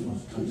don't think I'm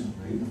supposed to touch them.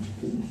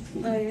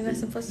 Oh, you're not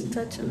supposed to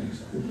touch them.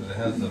 Because it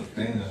has the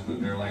things,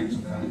 but they're like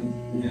some kind of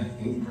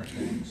ink print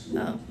things.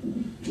 Oh.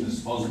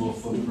 Disposable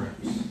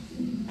footprints.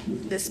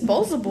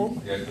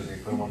 Disposable? Yeah, because they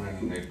put one in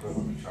and they put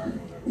on the chart or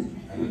whatever.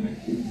 And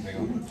then they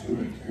gonna put two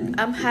right there.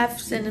 I'm half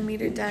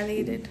centimeter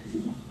dilated.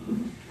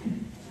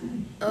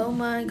 Oh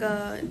my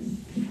god.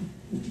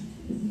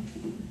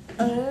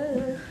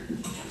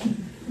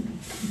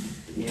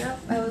 Yep,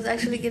 I was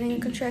actually getting a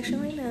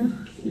contraction right now.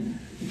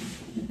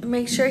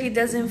 Make sure he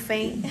doesn't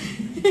faint.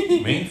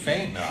 Me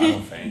faint? No, I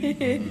don't faint.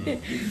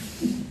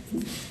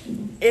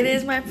 It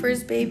is my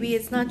first baby.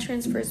 It's not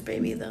Trent's first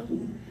baby though.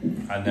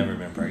 I've never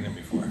been pregnant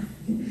before.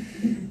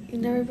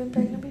 You've never been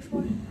pregnant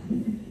before?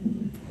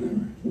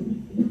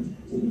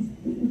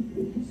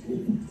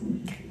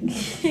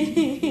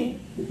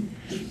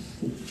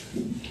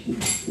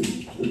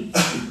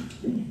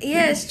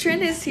 Yes,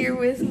 Trent is here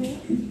with me.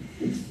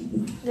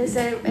 They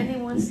said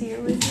anyone's here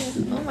with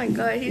you. Oh my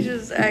god, he's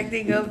just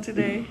acting up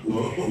today.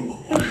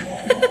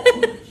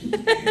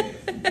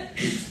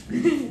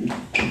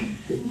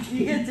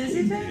 You get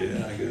dizzy, Trent?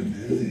 Yeah, I got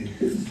dizzy.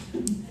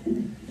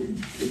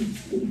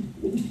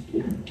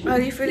 Are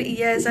you feeling?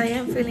 Yes, I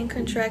am feeling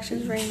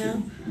contractions right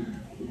now.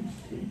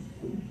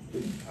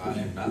 I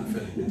am not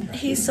feeling it.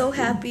 He's so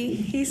happy.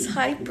 He's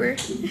hyper.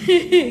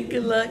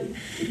 Good luck.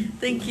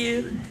 Thank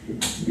you.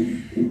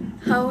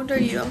 How old are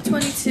you? I'm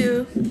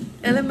 22.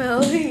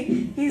 LML.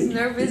 He's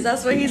nervous.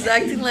 That's why he's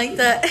acting like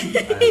that.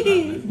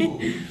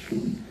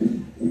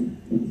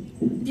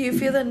 Do you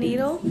feel the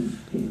needle?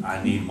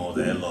 I need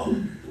Modelo.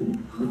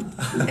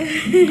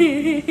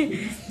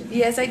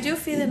 Yes, I do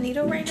feel the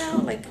needle right now,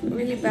 like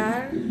really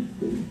bad.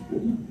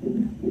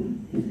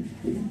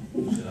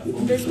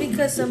 Just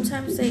because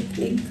sometimes it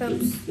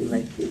comes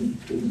like.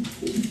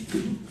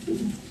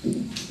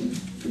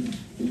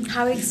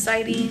 How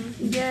exciting.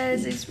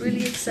 Yes, it's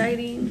really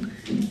exciting.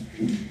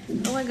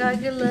 Oh my god,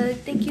 good luck.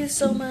 Thank you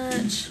so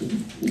much.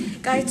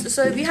 Guys,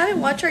 so if you haven't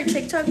watched our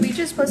TikTok, we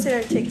just posted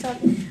our TikTok.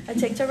 Our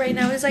TikTok right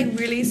now is like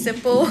really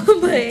simple,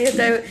 but I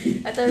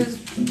thought it was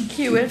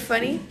cute and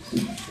funny.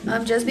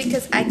 Just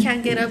because I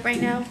can't get up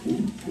right now.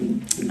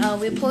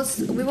 We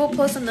will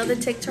post another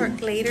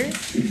TikTok later.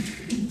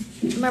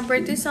 My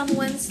birthday's on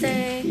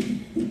Wednesday.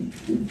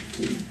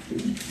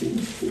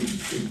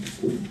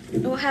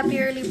 Oh, happy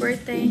early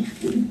birthday.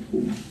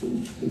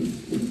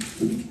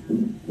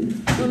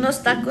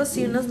 Unos tacos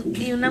y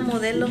una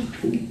modelo.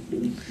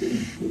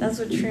 That's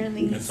what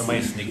trending If is.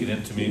 somebody sneak it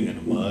into me in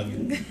a mug.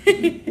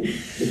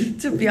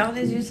 To be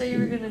honest, you said you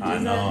were going to do that. I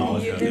know, I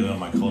was and you going to do it didn't. on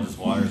my coldest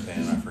water thing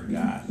and I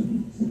forgot.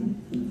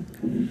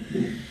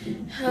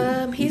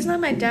 He's not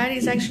my dad.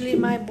 He's actually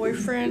my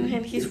boyfriend,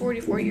 and he's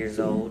 44 years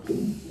old.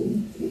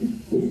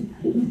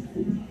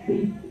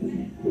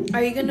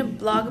 Are you gonna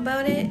blog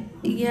about it?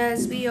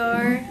 Yes, we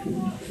are.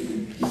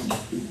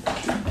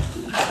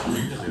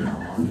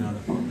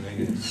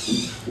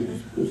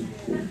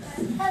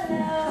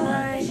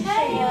 Hi.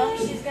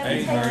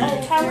 Hey,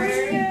 how are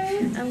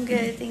you? I'm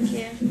good, thank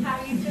you. How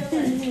are you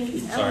feeling?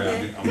 Sorry,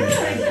 Okay. I'm going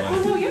to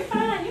Oh, no, you're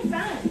fine. You're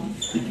fine.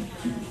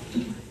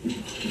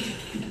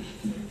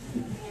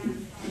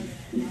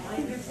 All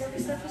your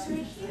service stuff is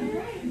right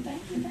here.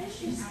 Thank you.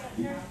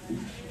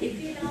 If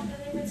you don't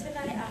deliver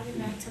tonight, I'll be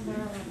back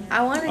tomorrow.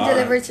 I want to All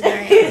deliver right.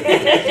 tonight.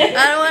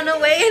 I don't want to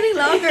wait any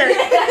longer.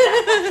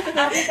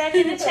 I'll be back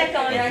in to check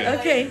on you.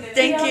 Okay, Do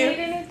thank y'all you. need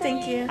anything?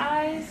 Thank you.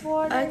 Ice,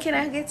 water? Can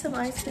I get some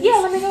ice, please? Yeah,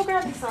 let me go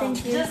grab you some.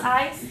 Thank you. Just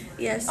ice?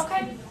 Yes.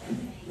 Okay.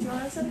 You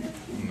want something?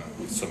 No,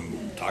 some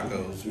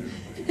tacos.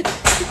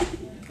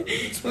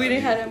 We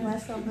didn't have it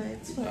myself, but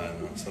it's I fine.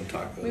 don't know, some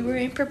tacos. We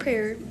weren't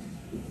prepared.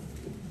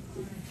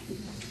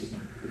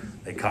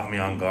 They caught me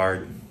on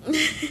guard.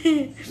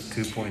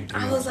 2.3.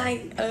 I was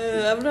like,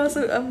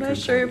 I'm not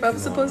sure if I'm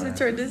supposed to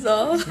turn this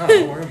off. No,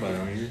 don't worry about it.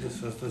 I mean, you're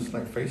just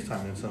like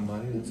FaceTiming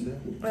somebody. That's it.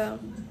 Well,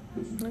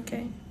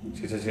 okay.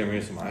 She said she's gonna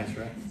bring some ice,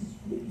 right?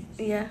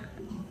 Yeah.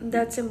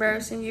 That's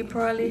embarrassing. You're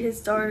probably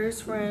his daughter's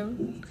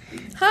friend.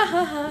 Ha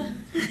ha ha.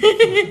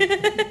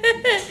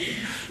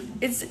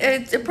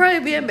 It'd probably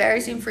be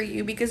embarrassing for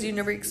you because you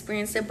never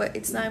experienced it, but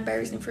it's not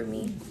embarrassing for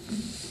me.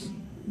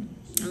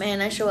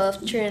 Man, I show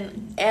off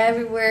Trent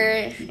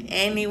everywhere,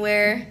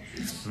 anywhere.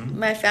 Hmm?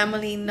 My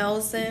family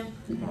knows him.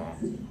 Oh.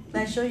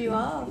 I show you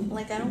off.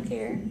 Like, I don't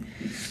care.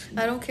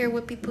 I don't care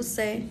what people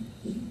say.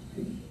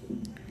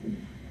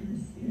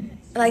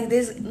 Like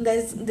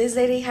this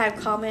lady had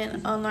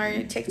comment on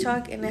our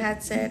TikTok and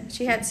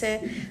she had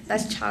said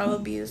that's child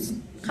abuse.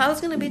 How is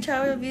gonna be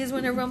child abuse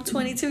whenever I'm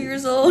 22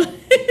 years old?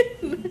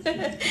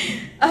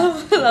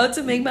 I'm allowed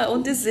to make my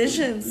own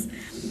decisions.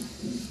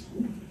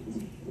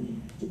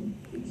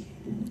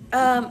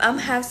 I'm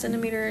half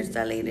centimeters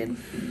dilated.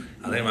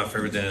 I think my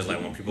favorite thing is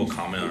like when people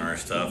comment on our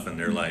stuff and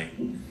they're like,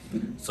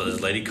 so this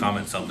lady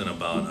comments something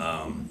about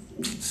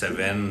se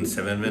ven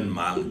bien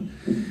mal.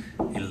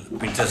 Y la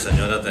pinche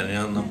señora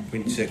tenía una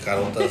pinche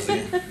carota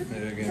así.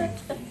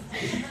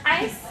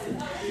 Ice.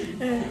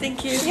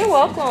 Thank you. You're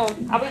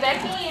welcome. I'll be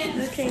back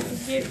in. Okay,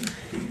 thank you.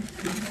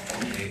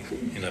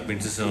 Y la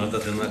pinche señora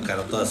tenía una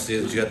carota así.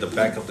 You had to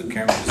back up the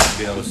camera just to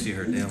be able to see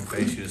her damn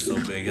face. She was so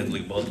big. You had to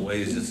look both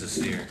ways just to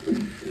see her.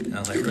 And I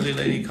was like, really,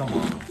 lady? Come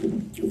on.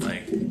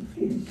 Like,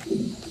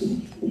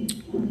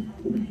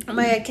 I'm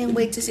like, I can't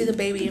wait to see the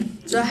baby.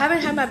 So I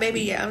haven't had my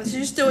baby yet.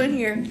 She's still in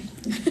here.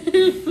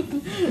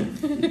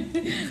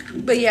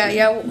 But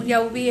yeah,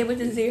 we'll be able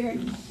to see her.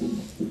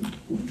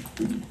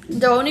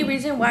 The only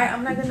reason why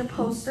I'm not gonna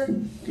post her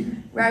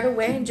right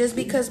away, just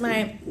because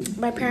my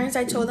parents,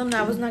 I told them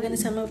that I was not gonna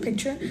send them a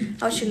picture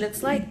how she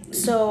looks like.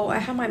 So I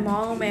have my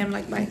mom and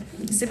like my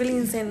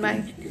siblings and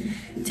my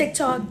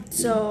TikTok.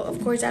 So of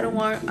course I don't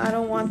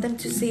want them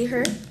to see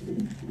her.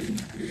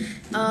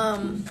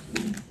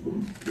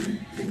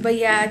 But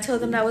yeah, I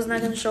told them that I was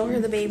not gonna show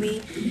them the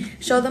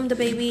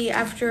baby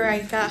after I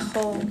got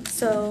home.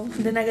 So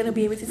they're not gonna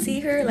be able to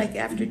see her like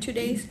after 2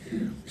 days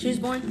she was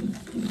born.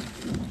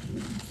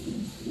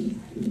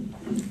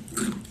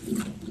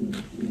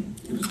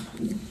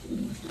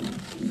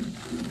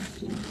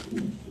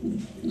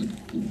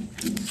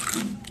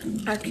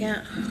 I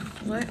can't.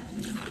 What?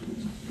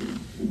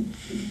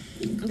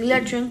 Dile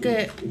a Trin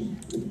que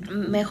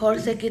mejor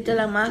se quite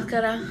la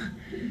máscara,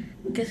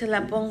 que se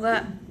la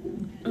ponga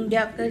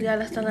ya que ya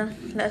están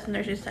las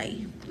nurses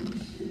ahí.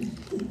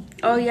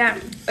 Oh, ya.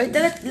 Ahorita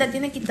la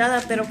tiene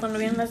quitada, pero cuando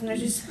vienen las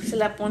nurses se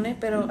la pone,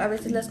 pero a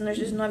veces las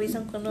nurses no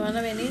avisan cuando van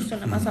a venir, so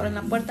nada más abren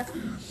la puerta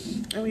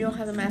and we don't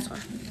have the mask on.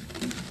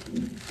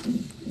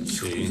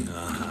 sí,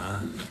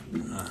 ajá.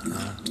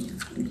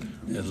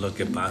 Es lo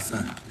que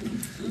pasa.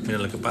 Mira,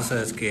 lo que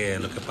pasa es que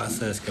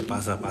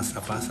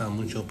pasa,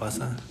 mucho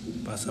pasa.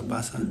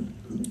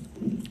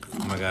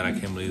 Oh my God, I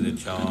can't believe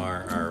that y'all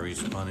are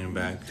responding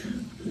back.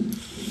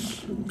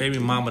 Baby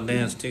Mama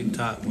Dance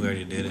TikTok, we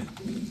already did it.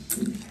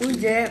 We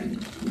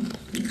did.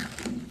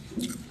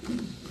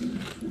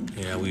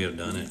 Yeah, we have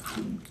done it.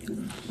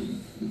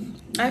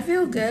 I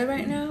feel good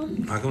right now.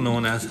 How come no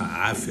one asks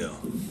how I feel?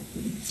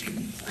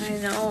 I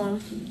know.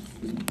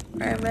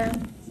 Right,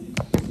 man?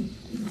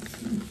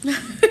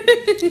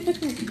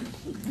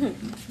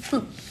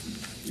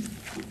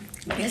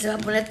 Ya se va a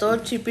poner todo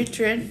chippy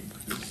Trin.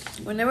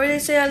 Whenever they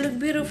say I look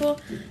beautiful,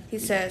 he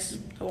says,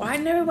 why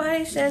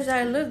everybody says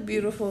I look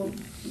beautiful?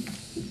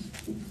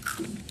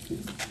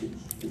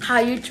 How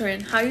you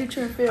Trin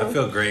feel? I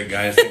feel great,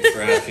 guys. Thanks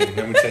for asking.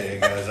 Let me tell you,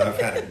 guys, I've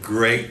had a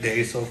great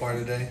day so far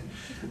today.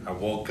 I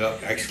woke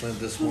up excellent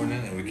this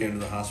morning, and we came to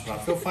the hospital. I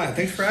feel fine.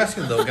 Thanks for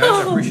asking, though, guys.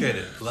 I appreciate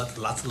it. Lots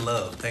of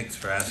love. Thanks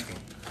for asking.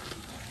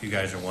 You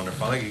guys are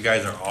wonderful. I think you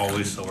guys are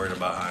always so worried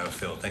about how I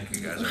feel. Thank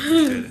you, guys. I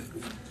appreciate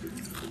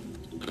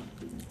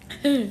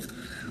it.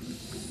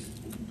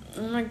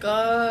 Oh my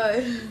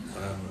God.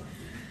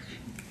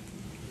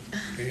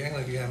 You act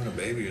like you're having a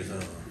baby or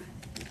something.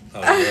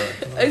 Oh,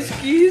 yeah.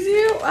 Excuse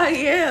you? I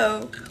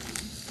am.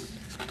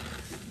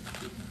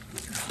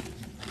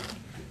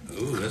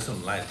 Ooh, there's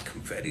some light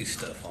confetti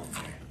stuff on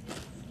there.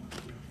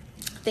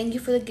 Thank you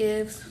for the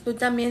gifts. Tú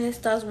también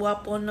estás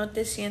guapo, no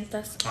te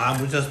sientas.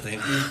 Muchas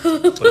thank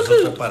you. Por eso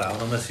estoy parado,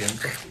 no me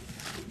siento.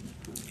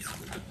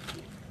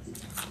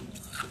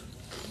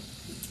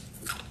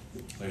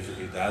 There's a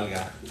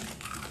hidalga.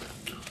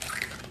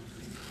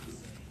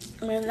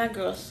 Man, that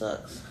girl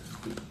sucks.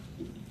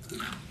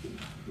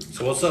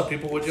 So what's up,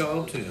 people? What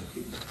y'all up to?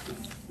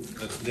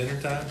 It's dinner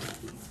time?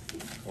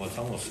 Well, it's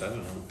almost 7,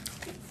 huh?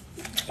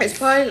 It's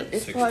probably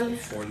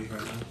 6:40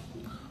 right now.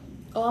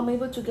 Oh, I'm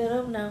able to get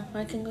up now.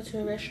 I can go to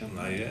the restroom.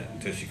 Not yet.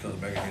 Until she comes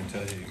back here and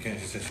tells you you can't.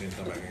 She said she's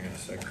gonna come back here in a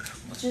second.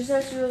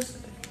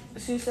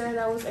 She said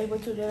I was able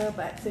to get up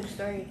at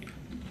 6:30.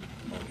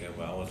 Okay,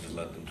 well, I will just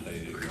let them tell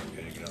you you're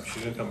okay to get up.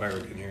 She's gonna come back.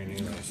 We can hear you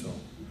anyway. So,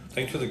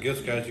 thanks for the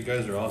gifts, guys. You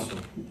guys are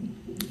awesome.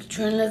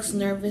 Trin looks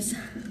nervous.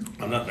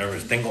 I'm not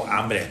nervous. Tengo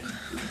hambre.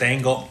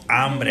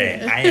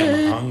 I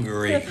am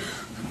hungry.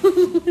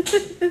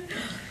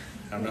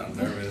 I'm not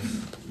nervous.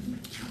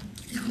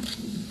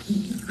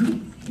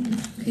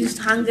 He's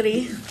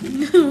hungry.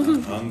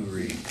 I'm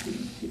hungry.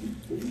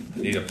 I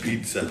need a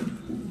pizza.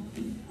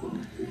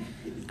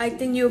 I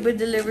think you'll be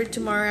delivered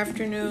tomorrow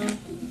afternoon.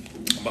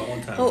 About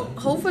one time.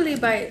 Hopefully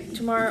by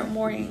tomorrow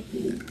morning.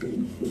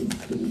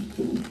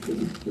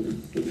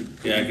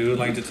 Yeah, I would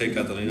like to take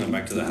Catalina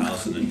back to the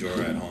house and enjoy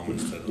her at home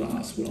instead of the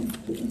hospital.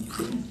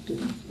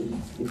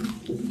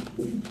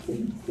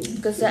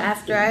 Because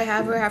after I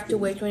have her, I have to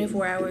wait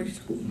 24 hours.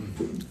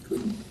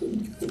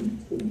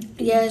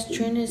 Yes,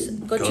 Trin is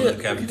go to the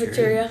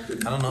cafeteria.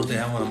 I don't know if they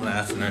have one. I'm going to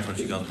ask the nurse when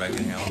she comes back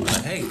in here. I'm going to be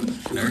like, hey,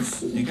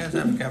 nurse, you guys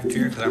have a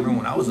cafeteria? Because I remember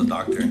when I was a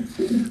doctor,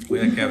 we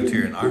had a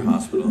cafeteria in our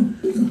hospital.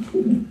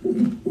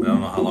 But I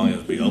don't know how long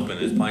it'll be open.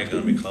 It's probably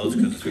going to be closed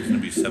because it's going to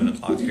be 7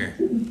 o'clock here.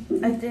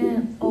 I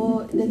didn't.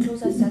 Oh, they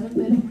close at 7,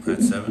 baby?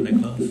 At 7 they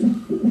close?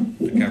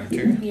 The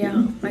cafeteria?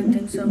 Yeah, I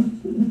think so.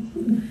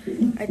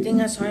 I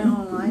think I saw it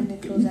online. They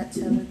close at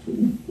 7.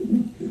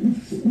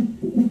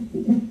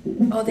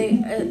 Oh,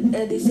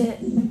 they said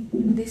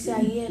Dice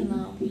ahí en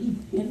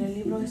el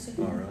libro ese.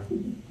 Oh,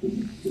 really?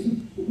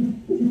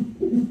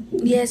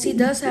 Yes, he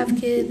does have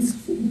kids.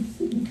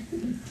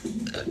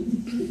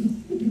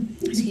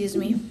 Excuse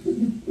me.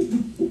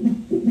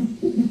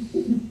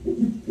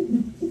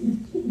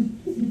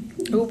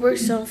 Uber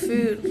some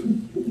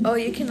food. Oh,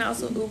 you can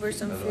also Uber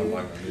some That's what I'm food.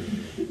 like to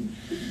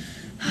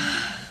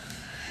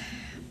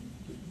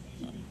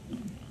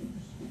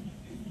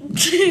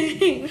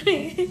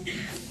do.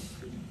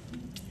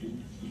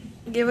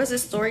 Give us a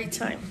story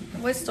time.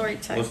 What story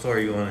time? What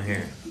story you want to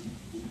hear?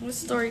 What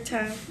story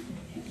time?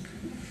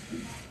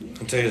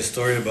 I'll tell you a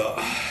story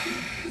about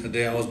the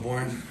day I was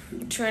born.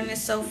 Trent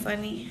is so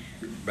funny.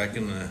 Back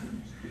in the...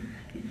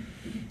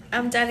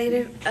 I'm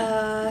dilated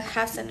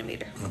half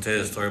centimeter. I'll tell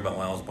you a story about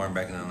when I was born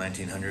back in the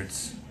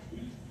 1900s.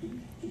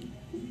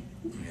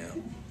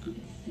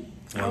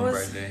 Yeah. One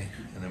bright day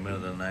in the middle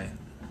of the night.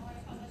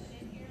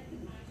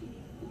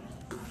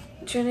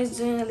 Trent is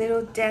doing a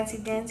little dancey.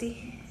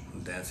 Dancing.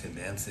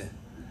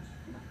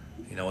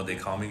 You know what they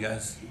call me,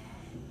 guys?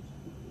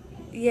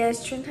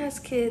 Yes, Trent has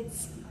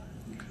kids.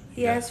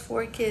 He Yeah. has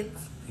 4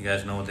 kids. You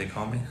guys know what they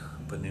call me?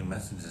 Put new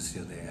messages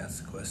here. They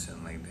ask the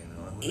question like they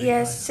know. What they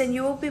Yes, and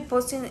you won't be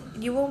posting.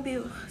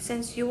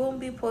 Since you won't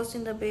be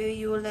posting the baby.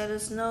 You will let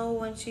us know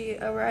when she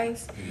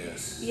arrives. call.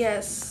 Yes.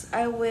 Yes,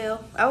 I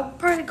will. I'll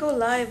probably go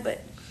live,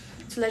 but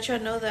to let y'all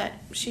know that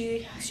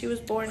she was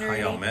born How early.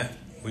 y'all met?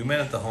 We met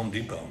at the Home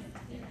Depot.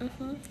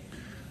 Mhm.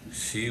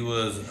 She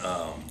was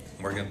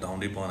working at the Home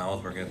Depot and I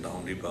was working at the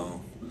Home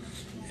Depot.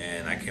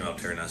 And I came up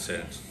to her and I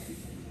said,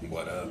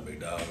 "What up,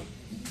 big dog?"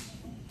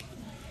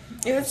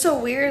 It was so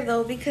weird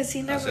though because he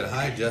I never. said,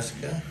 "Hi,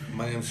 Jessica.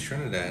 My name's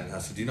Trinidad." I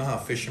said, "Do you know how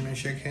fishermen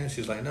shake hands?"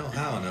 She's like, "No,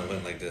 how?" And I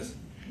went like this.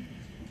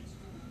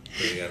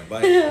 So you got a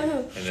bite.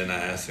 And then I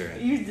asked her,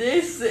 You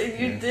did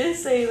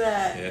say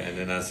that. yeah, and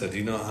then I said, "Do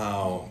you know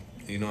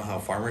how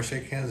farmers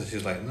shake hands?" And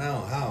she's like,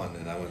 "No, how?" And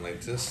then I went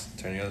like this,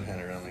 turn your other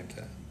hand around like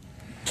that.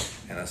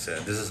 And I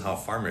said, "This is how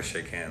farmers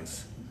shake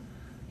hands."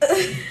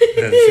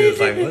 And she was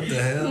like, "What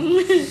the hell?"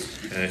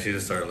 And then she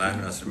just started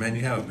laughing. I said, "Man,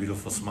 you have a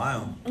beautiful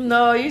smile."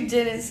 No, you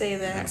didn't say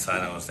that.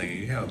 Inside, I was thinking,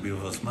 "You have a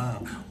beautiful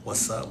smile.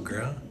 What's up,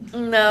 girl?"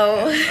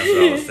 No. That's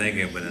what I was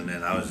thinking. But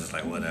then I was just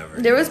like,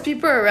 whatever. There you was know?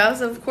 people around,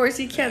 so of course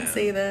you can't Yeah.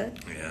 say that.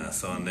 Yeah.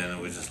 So and then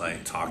we just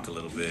like talked a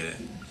little bit.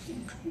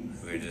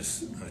 We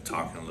were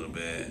talking a little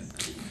bit,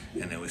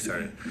 and then we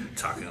started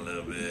talking a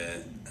little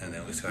bit, and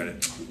then we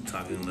started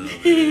talking a little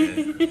bit,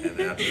 and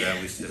then after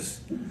that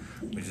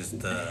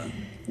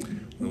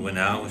we went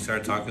out. We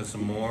started talking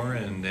some more,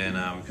 and then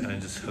we kind of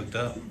just hooked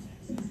up.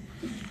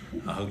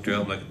 I hooked her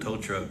up like a tow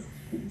truck.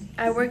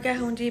 I work at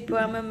Home Depot.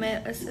 I'm a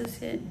med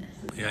associate.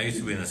 Yeah, I used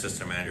to be an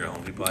assistant manager at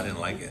Home Depot. I didn't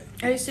like it.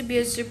 I used to be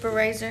a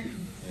supervisor.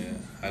 Yeah,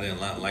 I didn't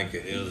like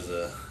it. It was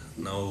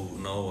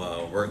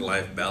no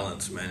work-life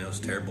balance, man. It was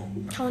terrible.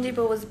 Home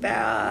Depot was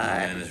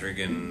bad. And it's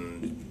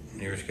freaking,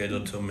 you were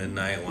scheduled till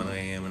midnight, 1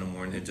 a.m. in the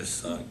morning. It just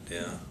sucked,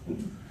 yeah.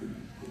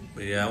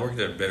 But yeah, I worked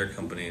at a better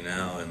company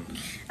now, and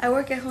I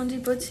work at Home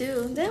Depot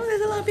too. Damn,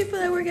 there's a lot of people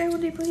that work at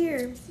Home Depot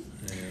here.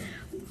 yeah.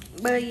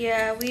 But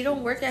yeah, we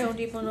don't work at Home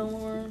Depot no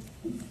more.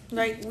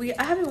 Like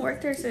I haven't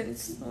worked there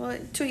since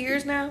 2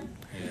 years now.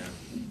 Yeah,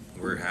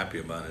 we're happy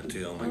about it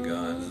too. Oh my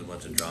God, there's a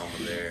bunch of drama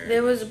there.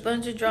 There was a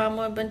bunch of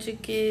drama, a bunch of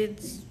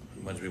kids.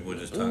 A bunch of people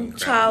just talking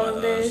crap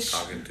about Childish. us,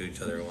 talking to each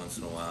other once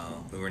in a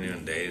while. We weren't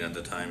even dating at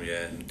the time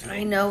yet.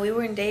 I know we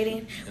weren't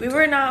dating. We Until-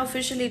 were not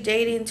officially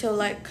dating until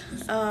like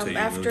Till you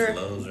after moved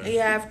to Lowe's, right?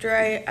 after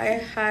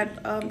I had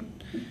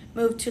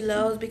moved to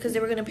Lowe's because they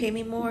were gonna pay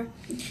me more.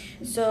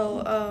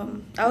 So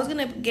I was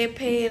gonna get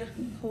paid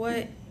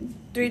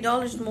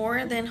 $3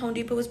 more than Home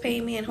Depot was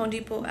paying me, and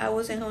I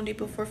was in Home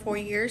Depot for 4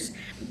 years.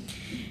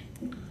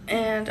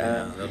 And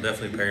Yeah, they'll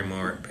definitely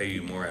pay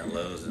you more at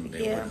Lowe's than they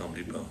will Yeah. at Home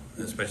Depot.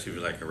 Especially if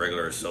you're like a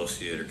regular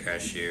associate or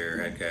cashier,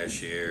 head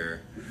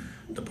cashier,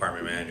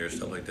 department manager,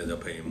 stuff like that. They'll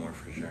pay you more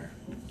for sure.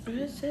 what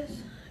is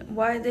this?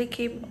 Why they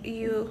keep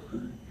you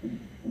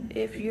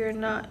if you're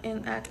not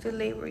in active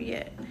labor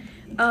yet?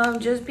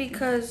 Just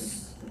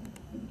because.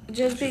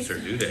 It's their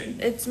due date.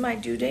 It's my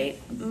due date,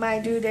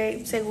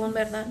 según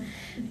verdad.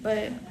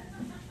 But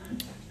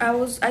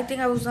I think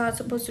I was not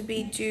supposed to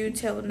be due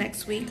till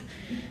next week.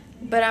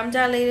 But I'm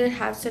dilated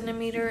half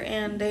centimeter,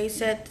 and they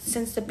said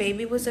since the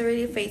baby was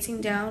already facing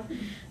down,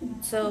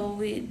 so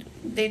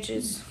they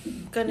just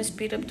gonna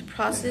speed up the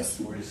process.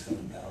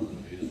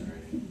 47,000 views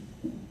already.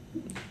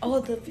 Oh,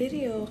 the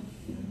video!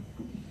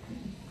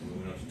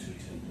 Moving up to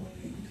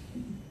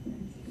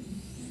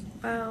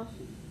 210.8. Wow.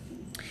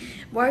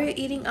 Why are you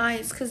eating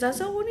ice? Cause that's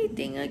the only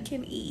thing I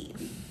can eat.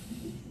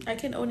 I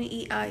can only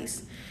eat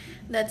ice.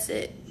 That's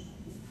it.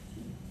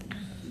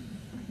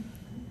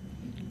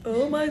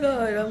 Oh my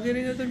God, I'm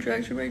getting a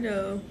contraction right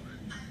now.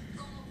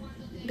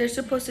 They're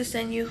supposed to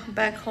send you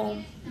back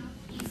home.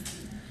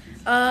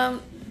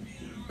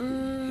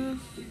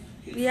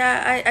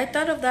 Yeah, I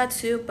thought of that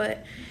too,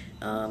 but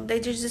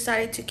they just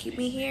decided to keep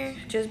me here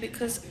just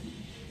because.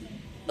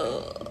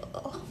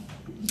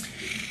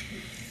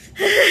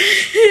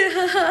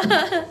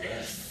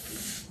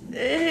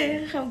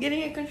 I'm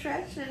getting a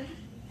contraction.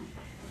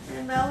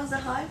 And that was a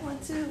high one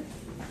too.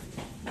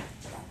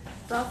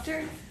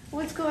 Doctor,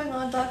 what's going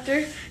on,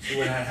 doctor? So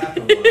what had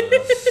happened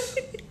was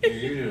your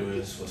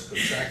uterus was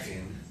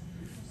contracting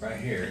right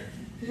here,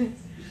 and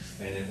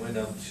it went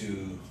up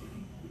to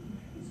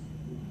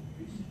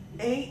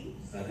 8.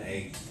 an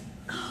 8.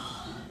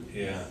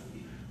 Yeah.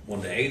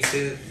 When the 8s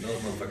hit, those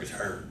motherfuckers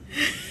hurt.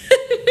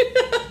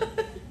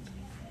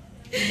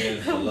 And then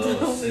if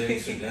below a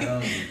 6 or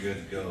down, you're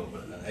good to go.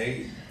 But an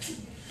 8,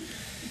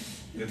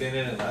 good thing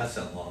it didn't last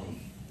that long.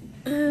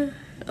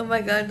 Oh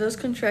my god, those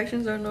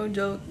contractions are no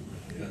joke.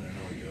 Yeah, they're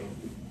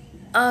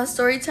no joke.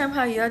 Story time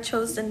how you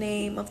chose the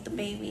name of the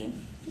baby.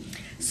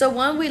 So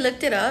one, we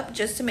looked it up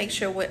just to make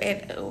sure what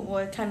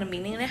kind of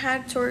meaning it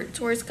had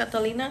towards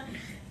Catalina,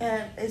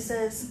 and it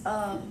says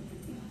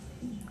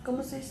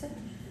 ¿cómo se dice?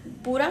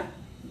 Pura.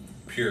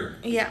 Pure.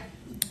 Yeah,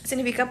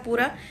 significa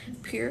pura,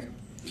 pure.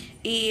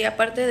 Y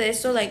aparte de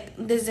eso, like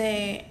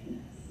desde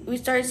we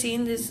started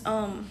seeing this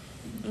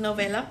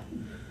novela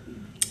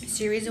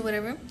series or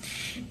whatever,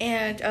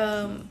 and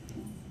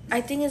I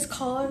think it's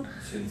called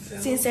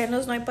Sin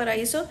Senos No Hay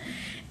Paraíso,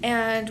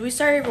 and we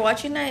started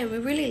watching that and we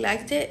really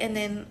liked it. And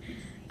then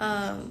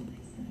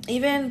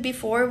even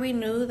before we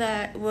knew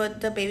that what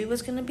the baby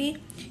was gonna be,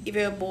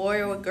 either a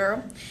boy or a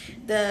girl,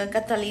 the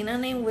Catalina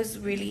name was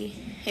really,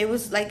 it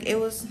was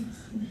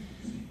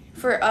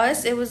for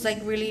us, it was like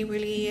really,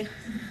 really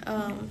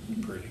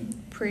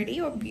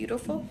pretty or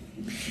beautiful.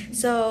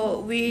 So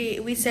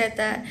we said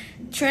that,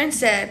 Trent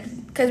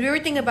said, because we were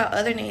thinking about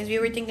other names. We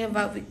were thinking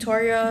about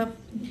Victoria.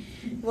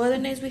 What other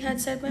names we had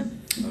said,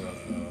 man?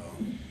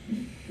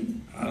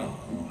 I don't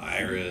know.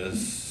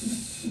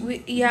 Iris.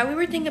 We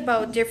were thinking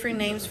about different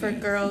names for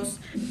girls.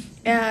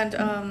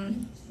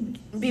 And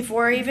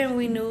before even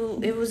we knew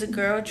it was a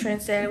girl,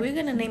 Trent said, we're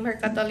going to name her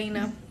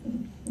Catalina.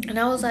 And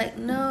I was like,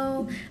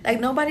 no, like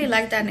nobody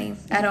liked that name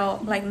at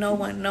all. Like no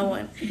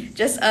one,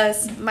 just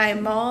us. My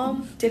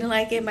mom didn't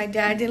like it. My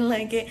dad didn't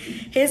like it.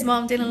 His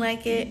mom didn't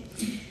like it.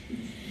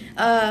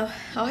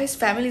 All his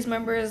family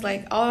members,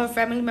 like all our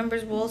family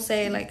members will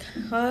say like,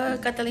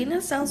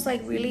 Catalina sounds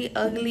like really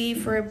ugly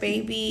for a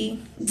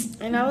baby.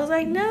 And I was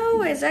like,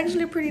 no, it's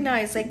actually pretty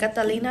nice. Like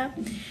Catalina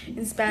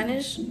in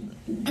Spanish.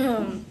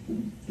 And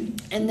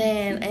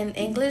then in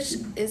English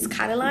is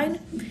Cataline.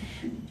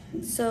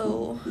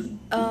 So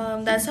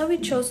that's how we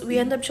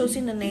ended up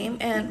choosing the name.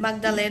 And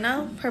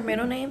Magdalena, her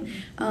middle name,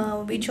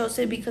 we chose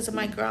it because of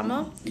my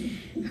grandma.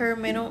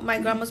 My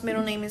grandma's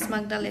middle name is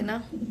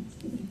Magdalena.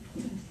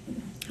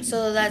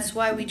 So that's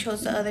why we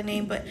chose the other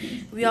name. But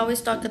we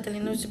always thought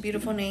Catalina was a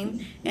beautiful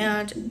name.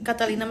 And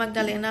Catalina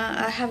Magdalena,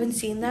 I haven't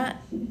seen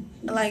that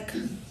like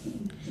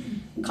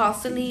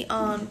constantly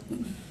on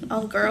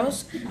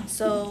girls.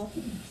 So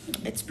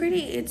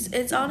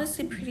it's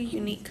honestly pretty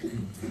unique.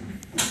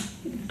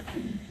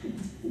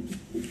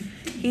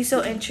 He's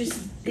so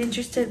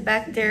interested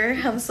back there.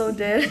 I'm so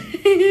dead.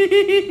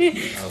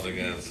 I was looking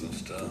at some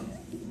stuff.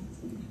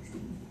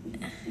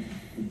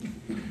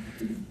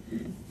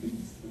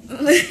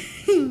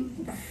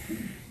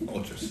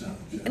 Ultrasound.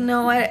 Yeah.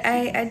 No,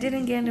 I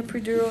didn't get into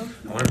epidural.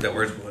 I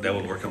wonder if that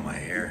would work on my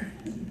hair.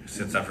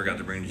 Since I forgot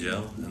to bring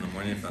gel in the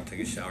morning, if I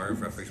take a shower,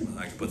 if I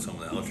could put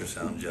some of the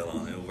ultrasound gel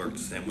on. It would work the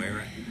same way,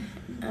 right?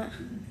 You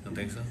don't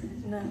think so?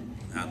 No.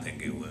 I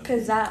think it would.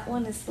 Cause that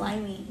one is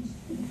slimy.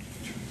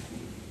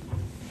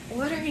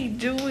 What are you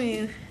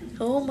doing?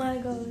 Oh my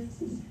god.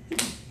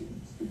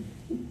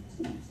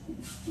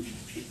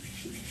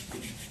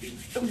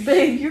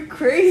 Babe, you're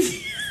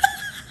crazy.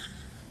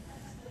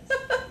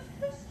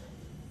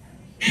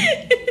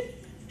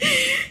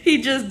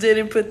 He just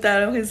didn't put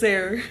that on his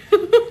hair.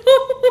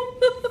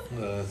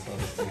 That's not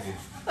sticky.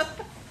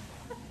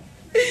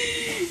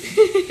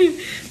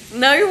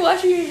 Now you're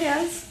washing your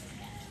hands.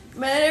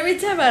 Man, every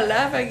time I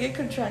laugh, I get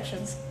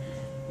contractions.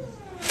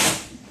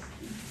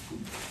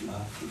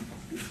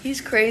 He's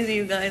crazy,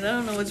 you guys. I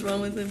don't know what's wrong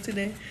with him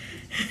today.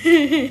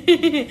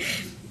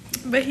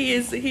 But he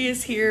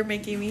is here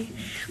making me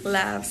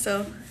laugh,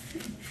 so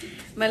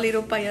my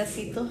little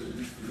payasito.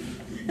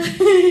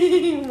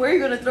 Where are you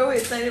gonna throw it?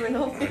 It's not even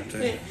open. Right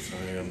there.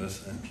 Sorry, on this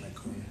side.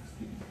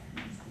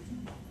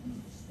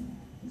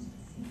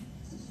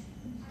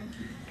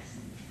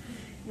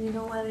 You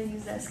know why they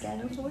use that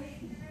scanner for?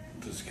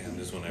 To scan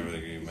this whenever they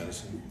give you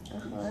medicine.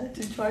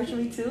 To charge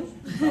me too?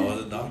 I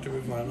was a doctor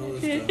before I know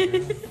this stuff.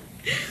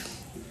 Yeah.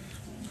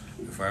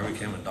 Before I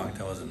became a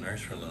doctor, I was a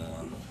nurse for a little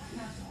while.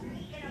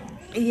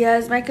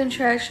 Yes, my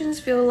contractions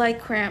feel like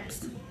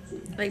cramps.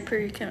 Like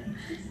period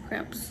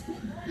cramps.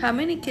 How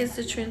many kids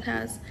does Trent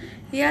has?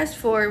 He has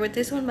 4. With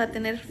this one, va a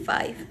tener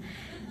 5.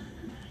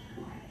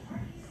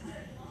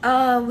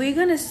 We're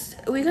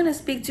gonna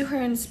speak to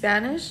her in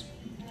Spanish.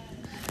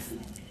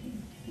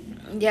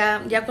 Ya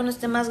cuando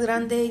esté más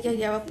grande, ella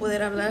ya va a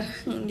poder hablar.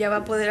 Ya va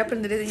a poder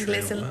aprender el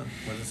inglés. What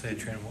does it say?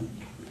 Train what?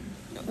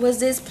 Was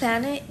this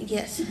planet?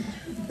 Yes.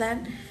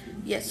 Plan?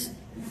 Yes.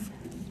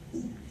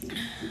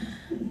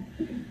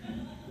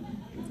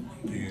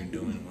 You're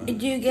doing what?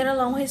 Do you get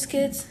along with his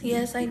kids?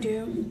 Yes, I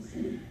do.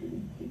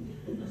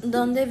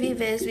 ¿Dónde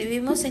vives?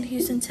 Vivimos en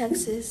Houston,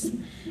 Texas.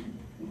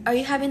 Are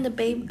you having the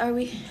baby? Are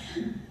we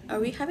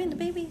having the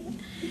baby?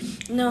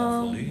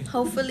 No.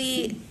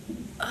 Hopefully.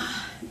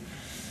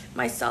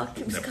 My sock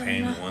keeps The coming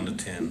pain up. 1 to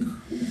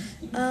 10.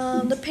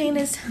 The pain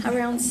is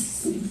around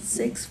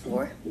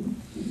 6-4.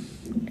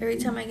 Every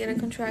time I get a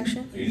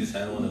contraction. You just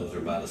had one that was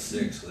about a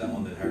 6, so that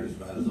one didn't hurt as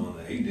bad as the one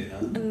that 8 did,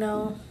 huh?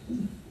 No.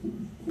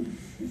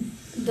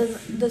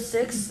 The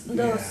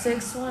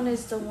sixth one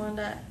is the one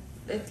that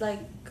it's like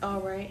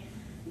alright.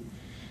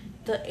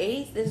 The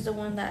 8th is the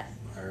one that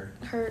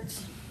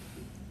hurts.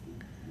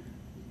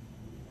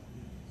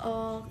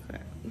 Oh,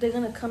 crap. They're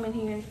gonna come in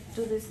here and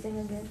do this thing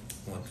again.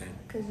 What thing?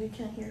 Because you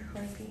can't hear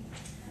heartbeat.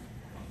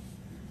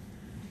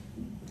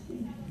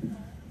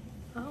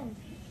 Oh.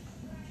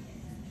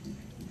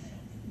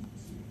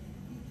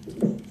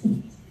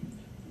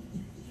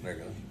 There it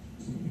goes.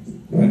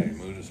 Hey,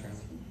 mood is turning.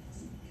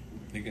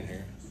 You can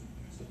hear.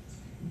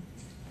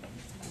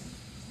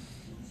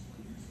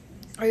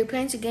 Are you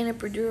planning to gain a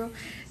epidural?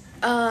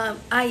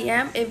 I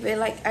am. If it,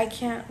 like, I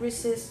can't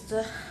resist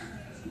the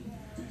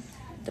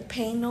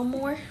pain no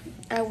more,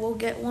 I will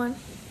get one.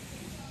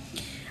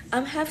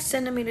 I'm half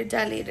centimeter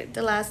dilated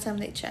the last time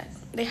they checked.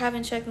 They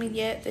haven't checked me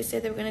yet. They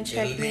said they were going to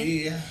check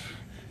me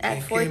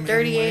at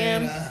 4:30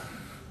 a.m.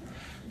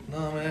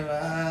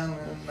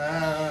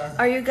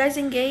 Are you guys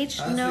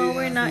engaged? No,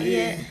 we're not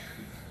yet.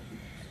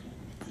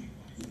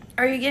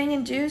 Are you getting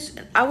induced?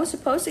 I was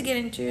supposed to get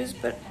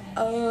induced, but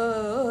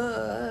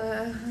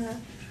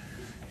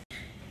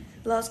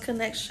lost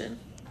connection.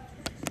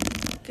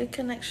 Good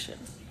connection.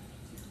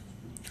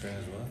 Trent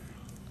as well?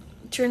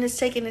 Trent is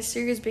taking it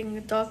serious being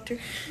a doctor.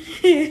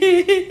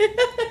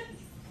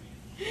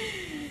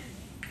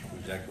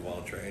 Jack of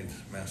all trades,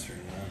 master of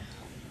none.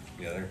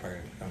 Yeah, they're probably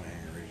going to come in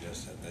here and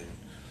readjust that thing.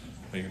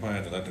 But you might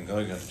have to let them go.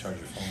 You got to charge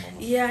your phone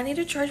almost. Yeah, I need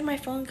to charge my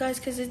phone, guys,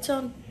 because it's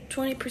on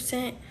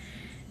 20%.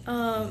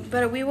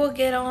 But we will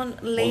get on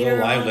later.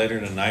 We'll go live later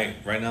tonight.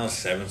 Right now it's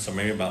 7, so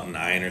maybe about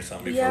 9 or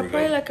something. Yeah,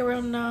 probably like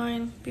around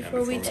 9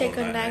 before we take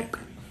a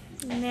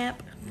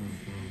nap.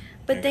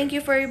 But thank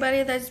you for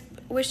everybody that's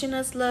wishing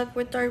us luck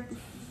with our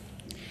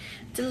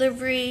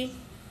delivery.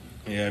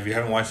 Yeah, if you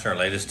haven't watched our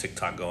latest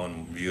TikTok, go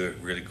and view it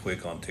really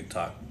quick on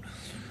TikTok.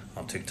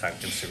 On TikTok,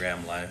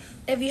 Instagram Live.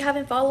 If you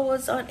haven't followed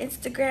us on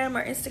Instagram,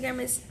 our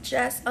Instagram is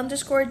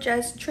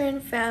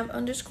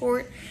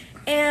Jess_JessTrendFam_.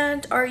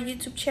 And our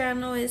YouTube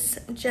channel is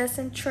Jess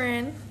and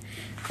Trend.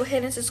 Go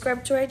ahead and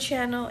subscribe to our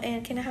channel.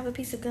 And can I have a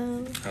piece of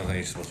gum? I think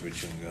you're supposed to be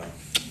chewing gum.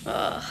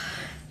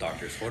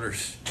 Doctor's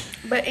orders.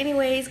 But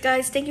anyways,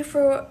 guys, thank you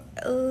for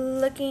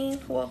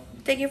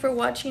thank you for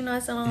watching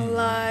us on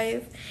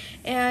live.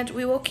 And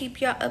we will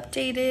keep y'all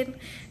updated.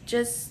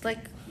 Just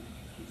like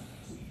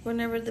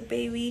whenever the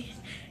baby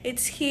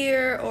it's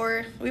here,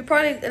 or we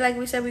probably, like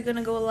we said, we're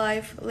gonna go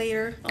live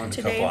later on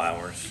today. In a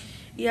couple hours.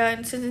 Yeah,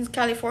 and since it's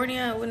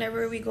California,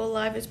 whenever we go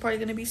live, it's probably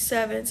gonna be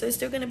 7, so it's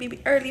still gonna be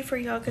early for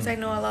y'all, because I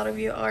know a lot of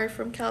you are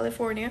from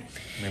California.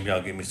 Maybe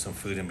I'll give me some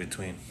food in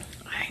between.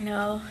 I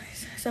know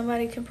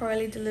somebody can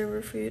probably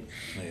deliver food,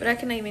 but I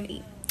cannot even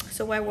eat.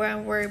 So why would I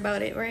worry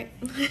about it, right?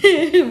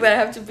 But I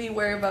have to be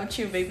worried about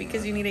you, baby,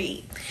 because you need to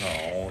eat.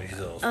 Oh, he's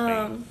so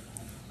sweet.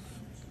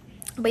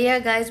 But yeah,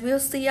 guys, we'll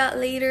see y'all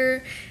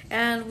later,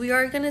 and we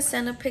are gonna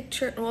send a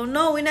picture. Well,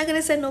 no, we're not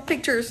gonna send no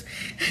pictures.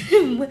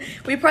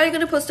 We're probably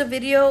gonna post a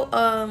video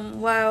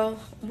while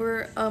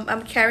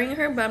I'm carrying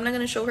her, but I'm not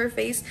gonna show her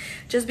face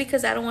just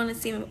because I don't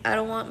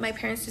want my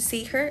parents to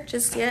see her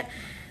just yet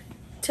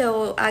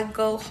till I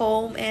go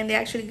home and they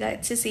actually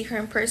get to see her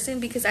in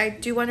person, because I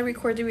do want to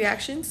record the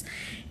reactions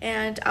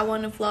and I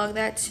want to vlog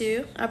that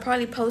too. I'll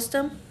probably post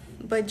them,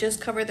 but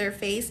just cover their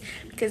face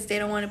because they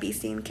don't want to be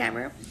seen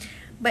camera.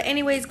 But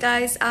anyways,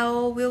 guys,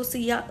 we'll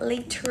see y'all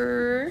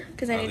later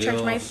because I need to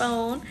charge my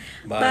phone.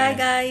 Bye,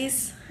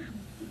 guys.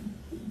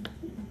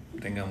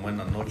 Tengan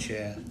buena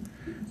noche.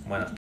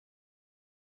 Buenas